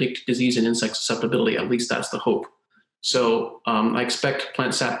accurately predict disease and insect susceptibility. At least that's the hope. So I expect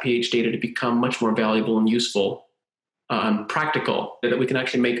plant sap pH data to become much more valuable and useful and practical, that we can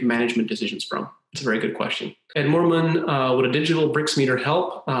actually make management decisions from. It's a very good question. Ed Moorman, would a digital Brix meter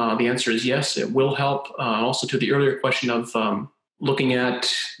help? The answer is yes, it will help. Also to the earlier question of looking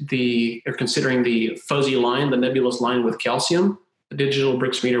at or considering the fuzzy line, the nebulous line with calcium, the digital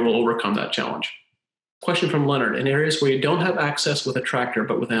Brix meter will overcome that challenge. Question from Leonard. In areas where you don't have access with a tractor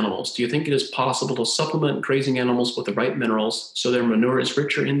but with animals, do you think it is possible to supplement grazing animals with the right minerals so their manure is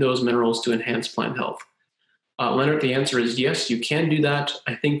richer in those minerals to enhance plant health? Leonard, the answer is yes, you can do that.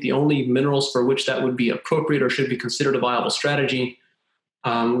 I think the only minerals for which that would be appropriate or should be considered a viable strategy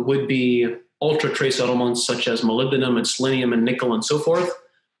would be ultra trace elements such as molybdenum and selenium and nickel and so forth.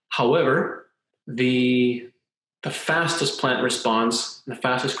 However, the fastest plant response, the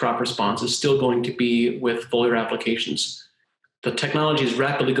fastest crop response is still going to be with foliar applications. The technology is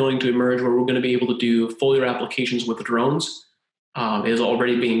rapidly going to emerge where we're going to be able to do foliar applications with drones. It is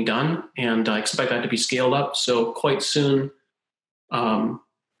already being done, and I expect that to be scaled up. So quite soon,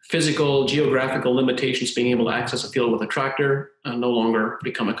 physical, geographical limitations being able to access a field with a tractor no longer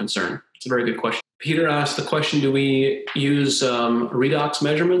become a concern. It's a very good question. Peter asked the question, do we use redox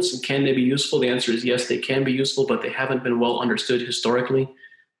measurements, and can they be useful? The answer is yes, they can be useful, but they haven't been well understood historically.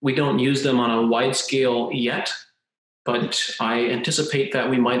 We don't use them on a wide scale yet, but I anticipate that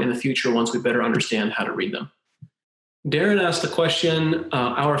we might in the future once we better understand how to read them. Darren asked the question,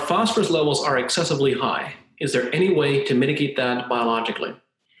 our phosphorus levels are excessively high. Is there any way to mitigate that biologically?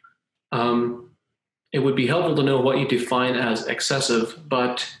 It would be helpful to know what you define as excessive,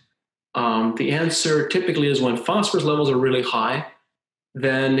 but the answer typically is when phosphorus levels are really high,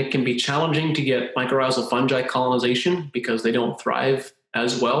 then it can be challenging to get mycorrhizal fungi colonization because they don't thrive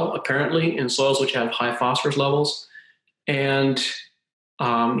as well, apparently, in soils which have high phosphorus levels. And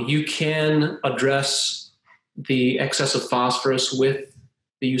you can address the excess of phosphorus with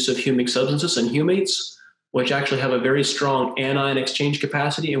the use of humic substances and humates, which actually have a very strong anion exchange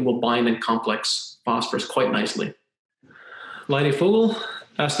capacity and will bind and complex phosphorus quite nicely. Leide Fogel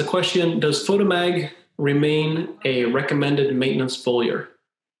asked the question, does Photomag remain a recommended maintenance foliar?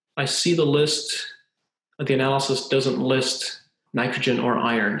 I see the list, the analysis doesn't list nitrogen or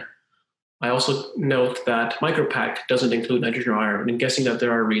iron. I also note that MicroPack doesn't include nitrogen or iron, and guessing that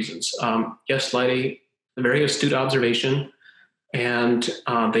there are reasons. Yes, Leide, a very astute observation. And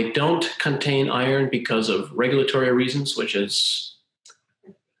they don't contain iron because of regulatory reasons, which is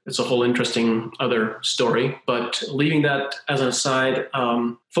it's a whole interesting other story. But leaving that as an aside,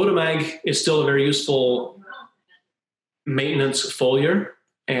 Photomag is still a very useful maintenance foliar,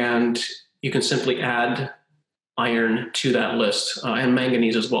 and you can simply add iron to that list and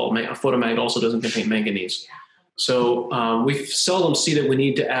manganese as well. Photomag also doesn't contain manganese. So we seldom see that we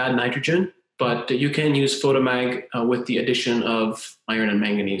need to add nitrogen, but you can use Photomag with the addition of iron and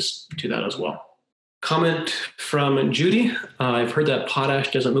manganese to that as well. Comment from Judy. I've heard that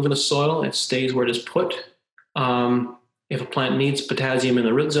potash doesn't move in the soil. It stays where it is put. If a plant needs potassium in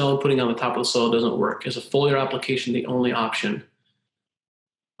the root zone, putting it on the top of the soil doesn't work. Is a foliar application the only option?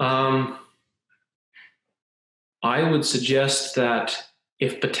 I would suggest that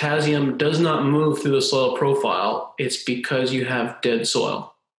if potassium does not move through the soil profile, it's because you have dead soil.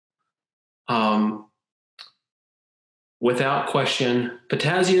 Without question,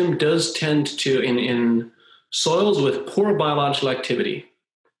 potassium does tend to, in soils with poor biological activity,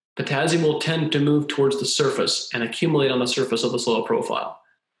 potassium will tend to move towards the surface and accumulate on the surface of the soil profile.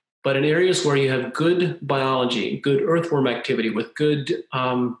 But in areas where you have good biology, good earthworm activity with good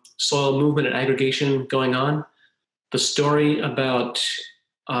soil movement and aggregation going on, the story about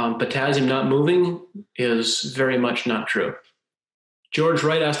potassium not moving is very much not true. George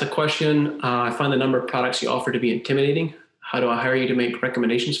Wright asked the question, I find the number of products you offer to be intimidating. How do I hire you to make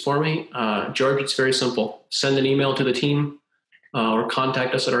recommendations for me? George, it's very simple. Send an email to the team or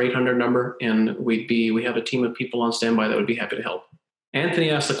contact us at our 800 number, and we have a team of people on standby that would be happy to help. Anthony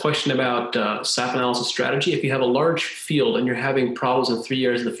asked a question about SAP analysis strategy. If you have a large field and you're having problems in 3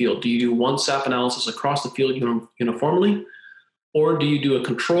 areas of the field, do you do one SAP analysis across the field uniformly, or do you do a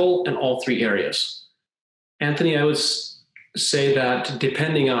control in all 3 areas? Anthony, I would say that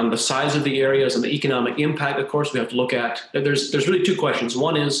depending on the size of the areas and the economic impact, of course, we have to look at, there's really 2 questions.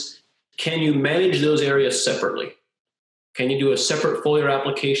 One is, can you manage those areas separately? Can you do a separate foliar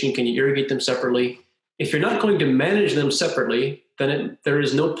application? Can you irrigate them separately? If you're not going to manage them separately, then there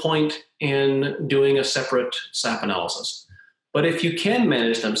is no point in doing a separate SAP analysis. But if you can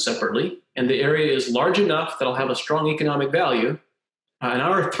manage them separately, and the area is large enough that'll have a strong economic value, in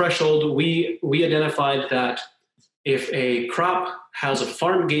our threshold, we identified that if a crop has a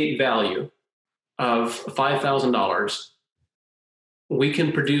farm gate value of $5,000, we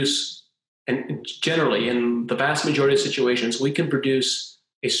can produce, and generally in the vast majority of situations, we can produce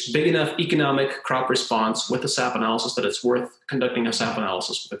a big enough economic crop response with a SAP analysis that it's worth conducting a SAP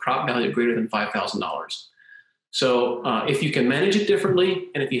analysis with a crop value greater than $5,000. So if you can manage it differently,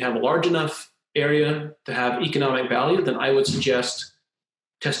 and if you have a large enough area to have economic value, then I would suggest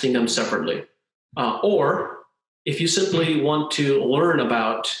testing them separately. Or if you simply want to learn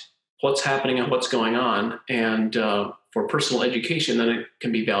about what's happening and what's going on, and for personal education, then it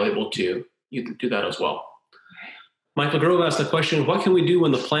can be valuable to you do that as well. Michael Grove asked the question, what can we do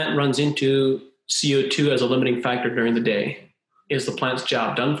when the plant runs into CO2 as a limiting factor during the day? Is the plant's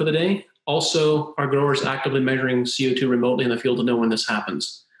job done for the day? Also, are growers actively measuring CO2 remotely in the field to know when this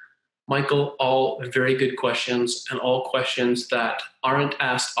happens? Michael, all very good questions, and all questions that aren't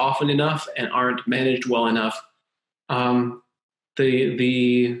asked often enough and aren't managed well enough.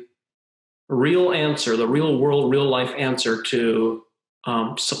 The real answer, the real world, real life answer to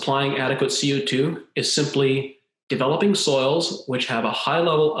supplying adequate CO2 is simply developing soils which have a high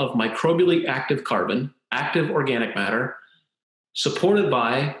level of microbially active carbon, active organic matter, supported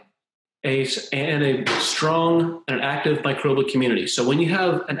by a strong and active microbial community. So when you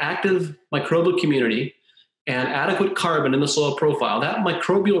have an active microbial community and adequate carbon in the soil profile, that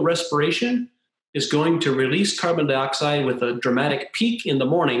microbial respiration is going to release carbon dioxide with a dramatic peak in the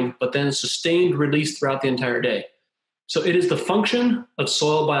morning, but then sustained release throughout the entire day. So it is the function of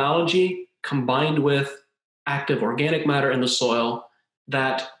soil biology combined with active organic matter in the soil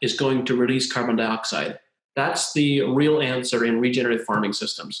that is going to release carbon dioxide. That's the real answer in regenerative farming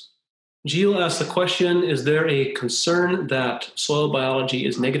systems. Gilles asked the question, is there a concern that soil biology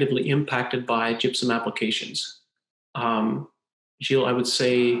is negatively impacted by gypsum applications? Gilles, I would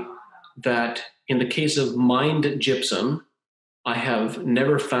say that in the case of mined gypsum, I have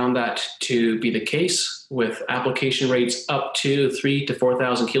never found that to be the case, with application rates up to 3,000 to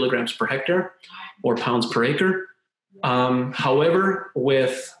 4,000 kilograms per hectare or pounds per acre. However,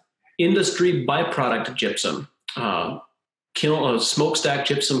 with industry byproduct gypsum, smokestack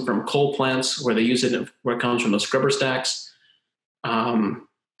gypsum from coal plants where they use it, where it comes from the scrubber stacks, I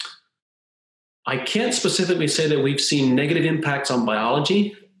can't specifically say that we've seen negative impacts on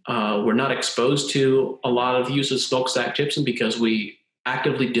biology. We're not exposed to a lot of use of smokestack gypsum because we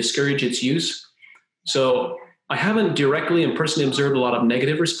actively discourage its use. So I haven't directly and personally observed a lot of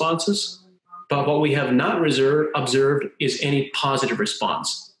negative responses, but what we have not observed is any positive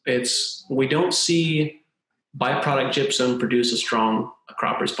response. We don't see byproduct gypsum produce a strong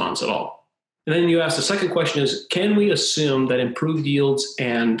crop response at all. And then you asked the second question is, can we assume that improved yields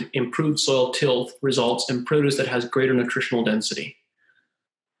and improved soil tilth results in produce that has greater nutritional density?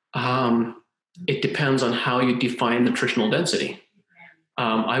 It depends on how you define nutritional density.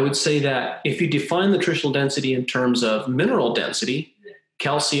 I would say that if you define nutritional density in terms of mineral density,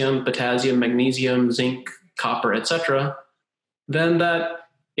 calcium, potassium, magnesium, zinc, copper, etc., then that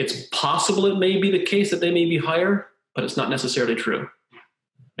it's possible it may be the case that they may be higher, but it's not necessarily true.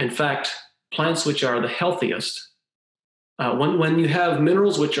 In fact, plants which are the healthiest, when you have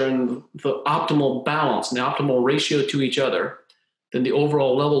minerals which are in the optimal balance and the optimal ratio to each other, then the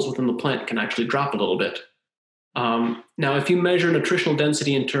overall levels within the plant can actually drop a little bit. Now, if you measure nutritional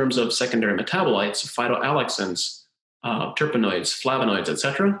density in terms of secondary metabolites, phytoalexins, terpenoids, flavonoids,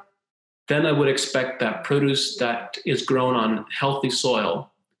 etc., then I would expect that produce that is grown on healthy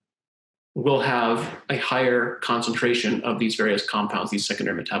soil will have a higher concentration of these various compounds, these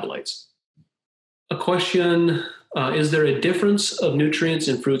secondary metabolites. A question, is there a difference of nutrients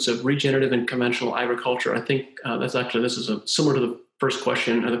in fruits of regenerative and conventional agriculture? I think this is similar to the first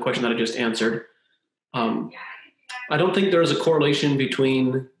question, or the question that I just answered. I don't think there is a correlation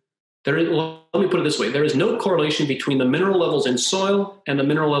between, let me put it this way, there is no correlation between the mineral levels in soil and the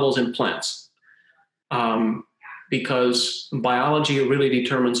mineral levels in plants. Because biology really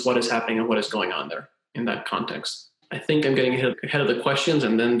determines what is happening and what is going on there in that context. I think I'm getting ahead of the questions,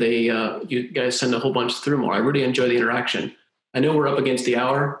 and then you guys send a whole bunch through more. I really enjoy the interaction. I know we're up against the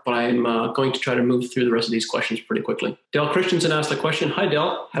hour, but I'm going to try to move through the rest of these questions pretty quickly. Dell Christensen asked the question. Hi,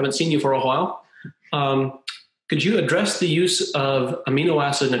 Dell. Haven't seen you for a while. Could you address the use of amino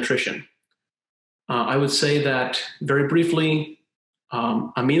acid nutrition? I would say that very briefly,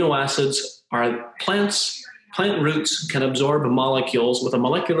 amino acids are Plant roots can absorb molecules with a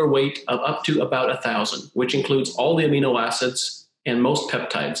molecular weight of up to about 1,000, which includes all the amino acids and most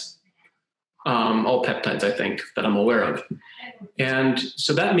peptides. All peptides, I think, that I'm aware of. And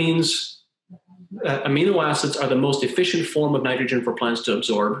so that means that amino acids are the most efficient form of nitrogen for plants to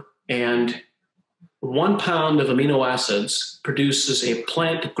absorb. And 1 pound of amino acids produces a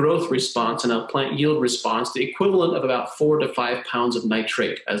plant growth response and a plant yield response, the equivalent of about 4 to 5 pounds of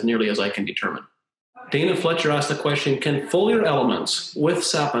nitrate, as nearly as I can determine. Dana Fletcher asked the question, can foliar elements with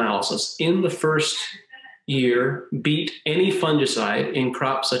sap analysis in the first year beat any fungicide in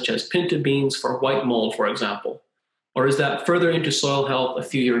crops such as pinto beans for white mold, for example? Or is that further into soil health a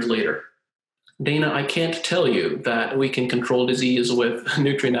few years later? Dana, I can't tell you that we can control disease with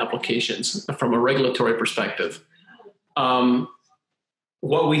nutrient applications from a regulatory perspective.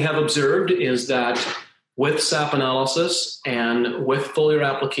 What we have observed is that with sap analysis and with foliar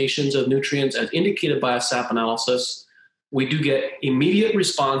applications of nutrients as indicated by a sap analysis, we do get immediate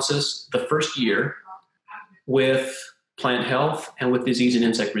responses the first year with plant health and with disease and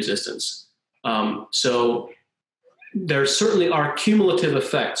insect resistance. So there certainly are cumulative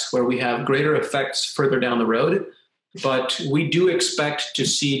effects where we have greater effects further down the road, but we do expect to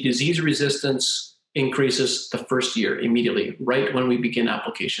see disease resistance increases the first year immediately, right when we begin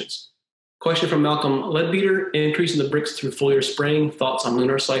applications. Question from Malcolm Leadbeater, increasing the Brix through foliar spraying, thoughts on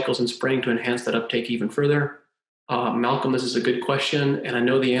lunar cycles and spraying to enhance that uptake even further? Malcolm, this is a good question, and I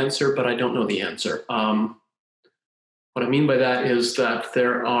know the answer, but I don't know the answer. What I mean by that is that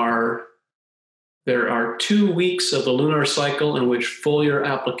there are 2 weeks of the lunar cycle in which foliar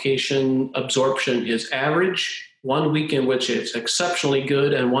application absorption is average, 1 week in which it's exceptionally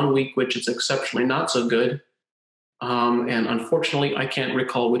good, and 1 week which it's exceptionally not so good. And unfortunately, I can't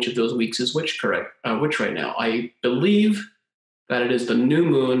recall which of those weeks is which right now. I believe that it is the new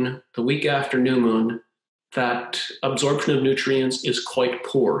moon, the week after new moon, that absorption of nutrients is quite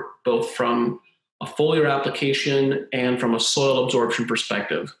poor, both from a foliar application and from a soil absorption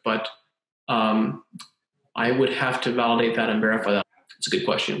perspective. But I would have to validate that and verify that. It's a good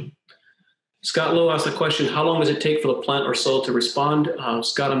question. Scott Lowe asked the question, how long does it take for the plant or soil to respond?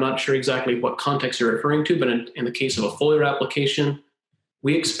 Scott, I'm not sure exactly what context you're referring to, but in the case of a foliar application,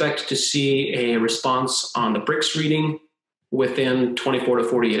 we expect to see a response on the Brix reading within 24 to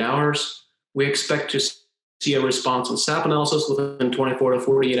 48 hours. We expect to see a response on sap analysis within 24 to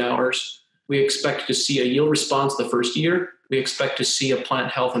 48 hours. We expect to see a yield response the first year. We expect to see a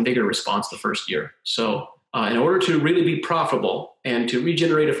plant health and vigor response the first year. So in order to really be profitable and to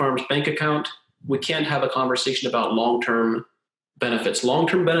regenerate a farmer's bank account, we can't have a conversation about long-term benefits.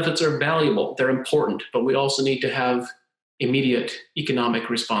 Long-term benefits are valuable. They're important, but we also need to have immediate economic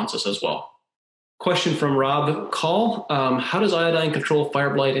responses as well. Question from Rob Call. How does iodine control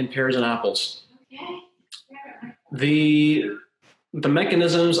fire blight in pears and apples? The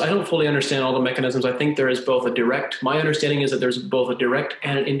mechanisms, I don't fully understand all the mechanisms. I think there is both my understanding is that there's both a direct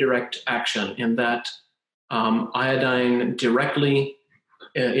and an indirect action in that iodine directly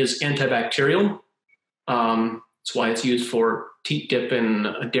is antibacterial. That's why it's used for teat dip in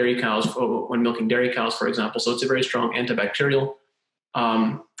dairy cows, when milking dairy cows, for example. So it's a very strong antibacterial.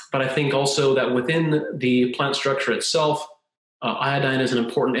 But I think also that within the plant structure itself, iodine is an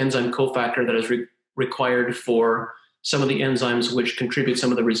important enzyme cofactor that is required for some of the enzymes which contribute some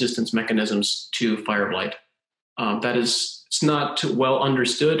of the resistance mechanisms to fire blight. It's not well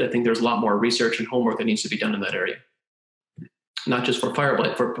understood. I think there's a lot more research and homework that needs to be done in that area. Not just for fire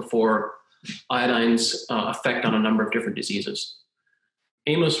blight, for iodine's effect on a number of different diseases.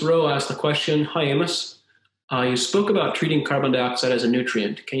 Amos Rowe asked the question, hi Amos, you spoke about treating carbon dioxide as a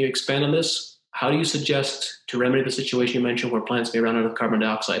nutrient. Can you expand on this? How do you suggest to remedy the situation you mentioned where plants may run out of carbon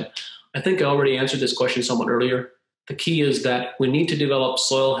dioxide? I think I already answered this question somewhat earlier. The key is that we need to develop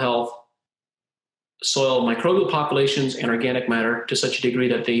soil health soil microbial populations and organic matter to such a degree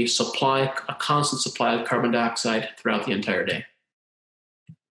that they supply a constant supply of carbon dioxide throughout the entire day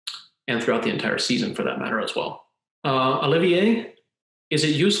and throughout the entire season for that matter as well. Olivier, is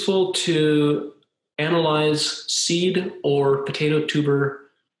it useful to analyze seed or potato tuber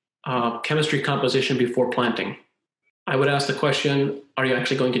chemistry composition before planting? I would ask the question, are you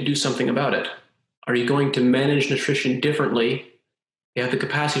actually going to do something about it? Are you going to manage nutrition differently? You have the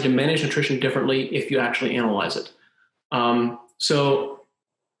capacity to manage nutrition differently if you actually analyze it. So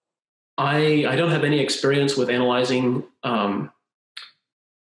I don't have any experience with analyzing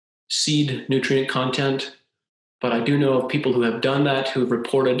seed nutrient content, but I do know of people who have done that, who have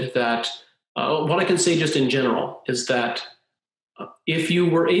reported that. What I can say just in general is that if you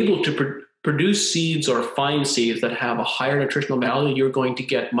were able to produce seeds or find seeds that have a higher nutritional value, you're going to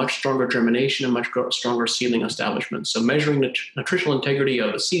get much stronger germination and much stronger seedling establishment. So measuring the nutritional integrity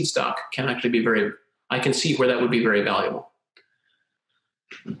of a seed stock can actually be I can see where that would be very valuable.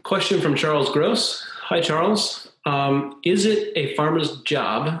 Question from Charles Gross. Hi, Charles. Is it a farmer's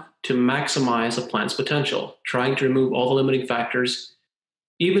job to maximize a plant's potential, trying to remove all the limiting factors,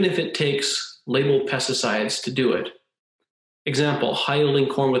 even if it takes labeled pesticides to do it? Example, high-yielding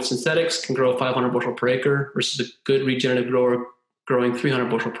corn with synthetics can grow 500 bushel per acre versus a good regenerative grower growing 300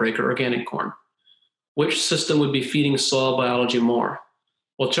 bushel per acre organic corn. Which system would be feeding soil biology more?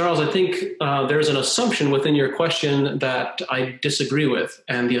 Well, Charles, I think there's an assumption within your question that I disagree with.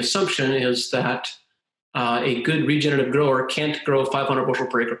 And the assumption is that a good regenerative grower can't grow 500 bushel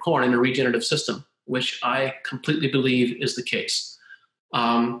per acre corn in a regenerative system, which I completely believe is the case.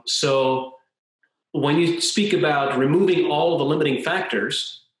 So when you speak about removing all of the limiting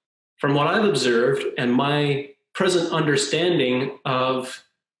factors, from what I've observed and my present understanding of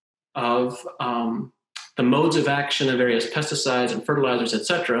the modes of action of various pesticides and fertilizers,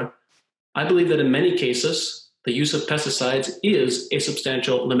 etc., I believe that in many cases, the use of pesticides is a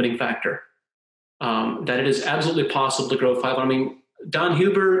substantial limiting factor. That it is absolutely possible to grow 500. I mean, Don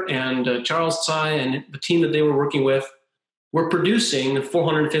Huber and Charles Tsai and the team that they were working with were producing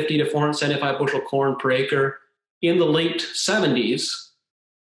 450 to 475 bushel corn per acre in the late 70s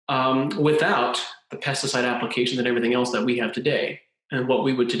without the pesticide applications and everything else that we have today and what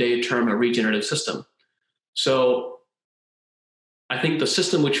we would today term a regenerative system. So I think the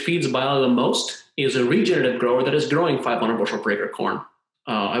system which feeds biology the most is a regenerative grower that is growing 500 bushel per acre corn.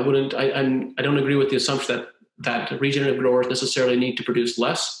 I don't agree with the assumption that regenerative growers necessarily need to produce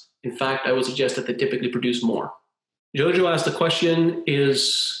less. In fact, I would suggest that they typically produce more. Jojo asked the question,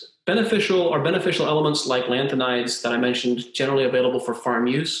 is beneficial elements like lanthanides that I mentioned generally available for farm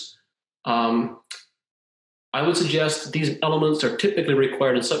use? I would suggest these elements are typically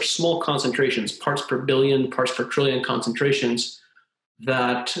required in such small concentrations, parts per billion, parts per trillion concentrations,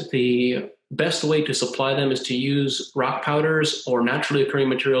 that the best way to supply them is to use rock powders or naturally occurring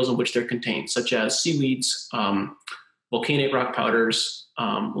materials in which they're contained, such as seaweeds, volcanic rock powders,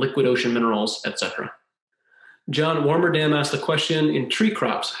 liquid ocean minerals, etc. John Warmerdam asked the question, in tree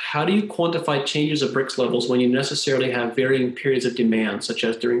crops, how do you quantify changes of Brix levels when you necessarily have varying periods of demand, such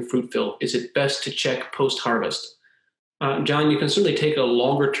as during fruit fill? Is it best to check post-harvest? John, you can certainly take a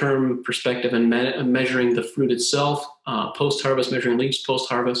longer-term perspective in measuring the fruit itself, post-harvest, measuring leaves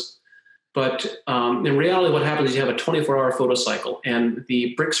post-harvest. But in reality, what happens is you have a 24-hour photocycle, and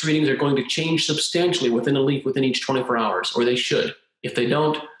the Brix readings are going to change substantially within a leaf within each 24 hours, or they should. If they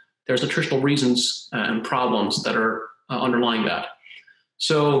don't, there's nutritional reasons and problems that are underlying that.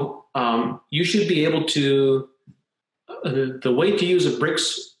 So you should be able to, the way to use a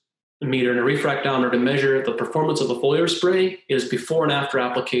Brix meter and a refractometer to measure the performance of a foliar spray is before and after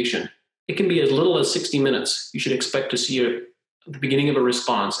application. It can be as little as 60 minutes. You should expect to see the beginning of a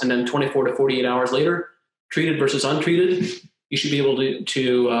response. And then 24 to 48 hours later, treated versus untreated, you should be able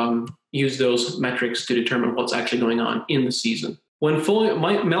to use those metrics to determine what's actually going on in the season. When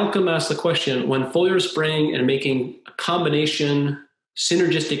Malcolm asked the question, when foliar spraying and making a combination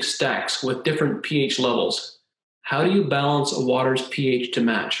synergistic stacks with different pH levels, how do you balance a water's pH to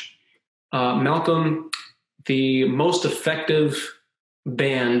match? Malcolm, the most effective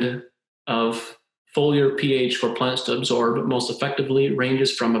band of foliar pH for plants to absorb most effectively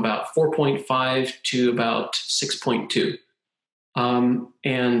ranges from about 4.5 to about 6.2.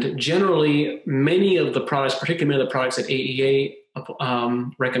 And generally, many of the products, particularly many of the products that AEA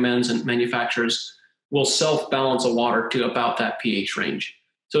recommends and manufacturers, will self-balance a water to about that pH range.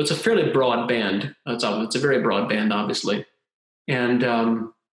 So it's a fairly broad band. It's a very broad band, obviously.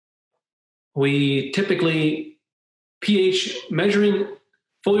 And we typically, pH, measuring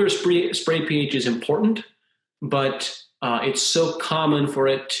foliar spray pH is important, but it's so common for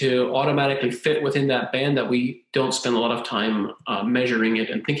it to automatically fit within that band that we don't spend a lot of time measuring it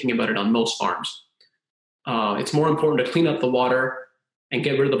and thinking about it on most farms. It's more important to clean up the water and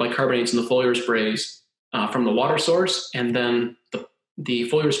get rid of the bicarbonates and the foliar sprays from the water source, and then the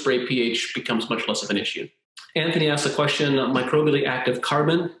foliar spray pH becomes much less of an issue. Anthony asked the question, microbially active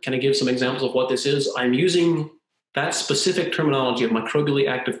carbon. Can I give some examples of what this is? I'm using that specific terminology of microbially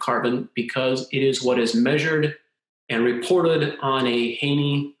active carbon because it is what is measured and reported on a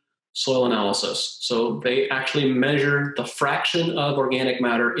Haney soil analysis. So they actually measure the fraction of organic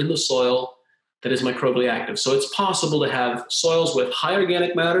matter in the soil that is microbially active. So it's possible to have soils with high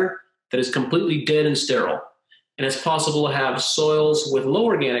organic matter that is completely dead and sterile. And it's possible to have soils with low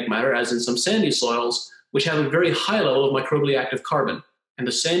organic matter, as in some sandy soils, which have a very high level of microbially active carbon. And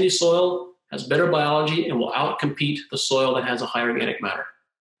the sandy soil has better biology and will outcompete the soil that has a high organic matter,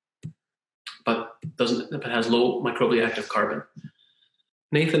 but has low microbially active carbon.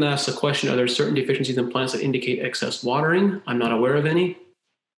 Nathan asks a question, are there certain deficiencies in plants that indicate excess watering? I'm not aware of any.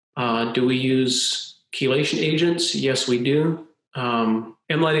 Do we use chelation agents? Yes, we do. M.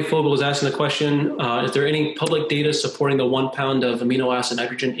 Fogel is asking the question, is there any public data supporting the 1 pound of amino acid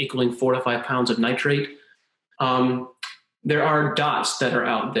nitrogen equaling 4 to 5 pounds of nitrate? There are dots that are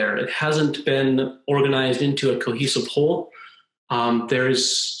out there. It hasn't been organized into a cohesive whole. There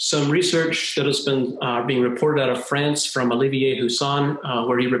is some research that has been being reported out of France from Olivier Husson,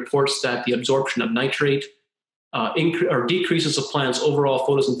 where he reports that the absorption of nitrate decreases a plant's overall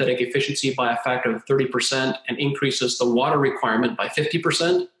photosynthetic efficiency by a factor of 30% and increases the water requirement by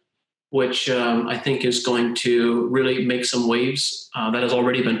 50%, which I think is going to really make some waves. That has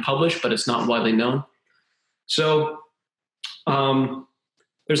already been published, but it's not widely known. So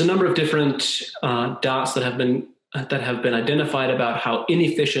there's a number of different dots that have been identified about how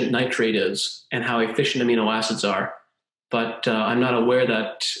inefficient nitrate is and how efficient amino acids are. But I'm not aware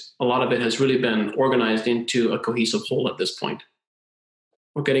that a lot of it has really been organized into a cohesive whole at this point.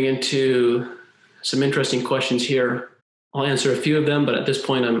 We're getting into some interesting questions here. I'll answer a few of them, but at this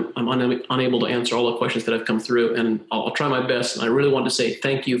point, I'm unable to answer all the questions that have come through, and I'll try my best. And I really want to say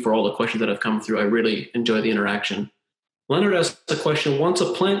thank you for all the questions that have come through. I really enjoy the interaction. Leonard asked the question, once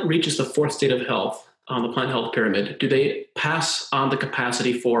a plant reaches the fourth state of health on the plant health pyramid, do they pass on the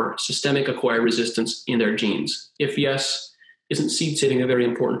capacity for systemic acquired resistance in their genes? If yes, isn't seed saving a very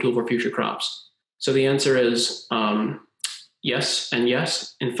important tool for future crops? So the answer is yes and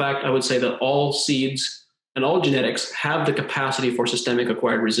yes. In fact, I would say that all seeds and all genetics have the capacity for systemic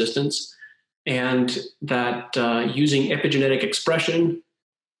acquired resistance, and that using epigenetic expression,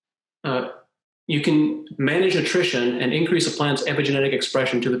 you can manage nutrition and increase a plant's epigenetic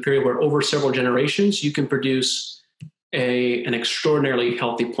expression to the period where over several generations, you can produce an extraordinarily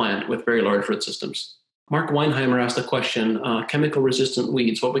healthy plant with very large root systems. Mark Weinheimer asked the question, chemical resistant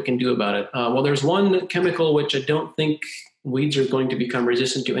weeds, what we can do about it? Well, there's one chemical which I don't think weeds are going to become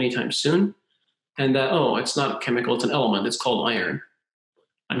resistant to anytime soon. And it's not a chemical, it's an element. It's called iron.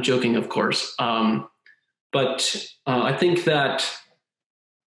 I'm joking, of course. But I think that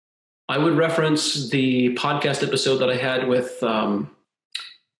I would reference the podcast episode that I had with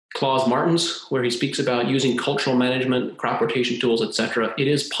Claus Martins, where he speaks about using cultural management, crop rotation tools, etc. It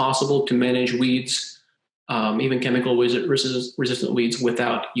is possible to manage weeds, even chemical resistant weeds,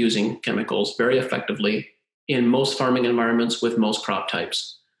 without using chemicals very effectively in most farming environments with most crop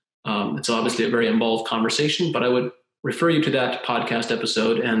types. It's obviously a very involved conversation, but I would refer you to that podcast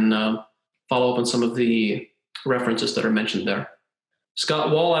episode and follow up on some of the references that are mentioned there.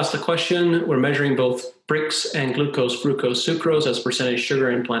 Scott Wall asked the question, we're measuring both Brix and glucose, fructose, sucrose as percentage sugar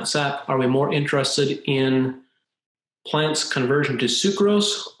in plant sap. Are we more interested in plants' conversion to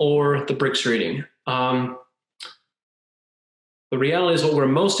sucrose or the Brix reading? The reality is what we're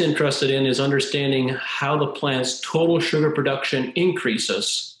most interested in is understanding how the plant's total sugar production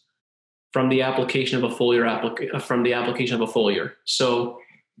increases from the application of a foliar. So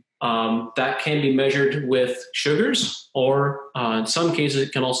that can be measured with sugars, or in some cases,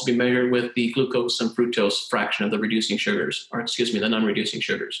 it can also be measured with the glucose and fructose fraction of the the non-reducing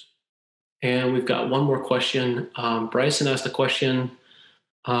sugars. And we've got one more question. Bryson asked the question,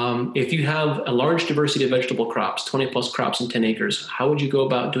 if you have a large diversity of vegetable crops, 20 plus crops in 10 acres, how would you go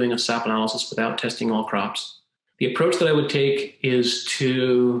about doing a SAP analysis without testing all crops? The approach that I would take is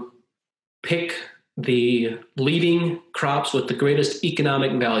to pick the leading crops with the greatest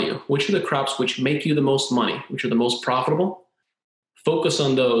economic value. Which are the crops which make you the most money, which are the most profitable? Focus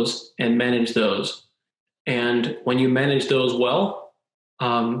on those and manage those. And when you manage those well,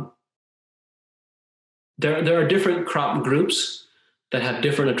 there are different crop groups that have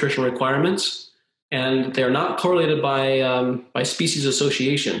different nutritional requirements. and they're not correlated by species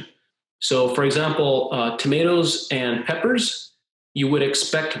association. So, for example, tomatoes and peppers, you would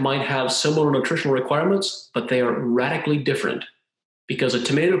expect might have similar nutritional requirements, but they are radically different because a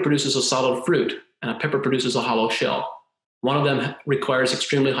tomato produces a solid fruit and a pepper produces a hollow shell. One of them requires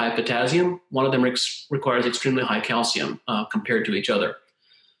extremely high potassium. One of them requires extremely high calcium compared to each other.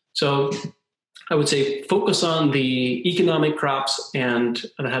 So I would say focus on the economic crops and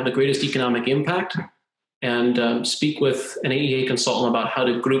that have the greatest economic impact, and speak with an AEA consultant about how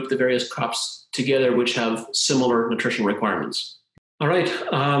to group the various crops together which have similar nutritional requirements. All right.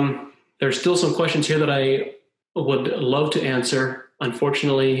 There's still some questions here that I would love to answer.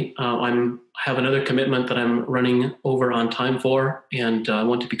 Unfortunately, I have another commitment that I'm running over on time for, and I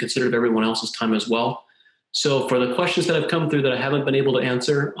want to be considerate of everyone else's time as well. So for the questions that have come through that I haven't been able to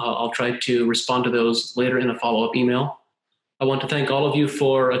answer, I'll try to respond to those later in a follow-up email. I want to thank all of you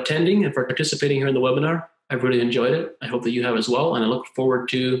for attending and for participating here in the webinar. I've really enjoyed it. I hope that you have as well, and I look forward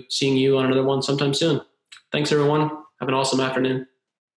to seeing you on another one sometime soon. Thanks, everyone. Have an awesome afternoon.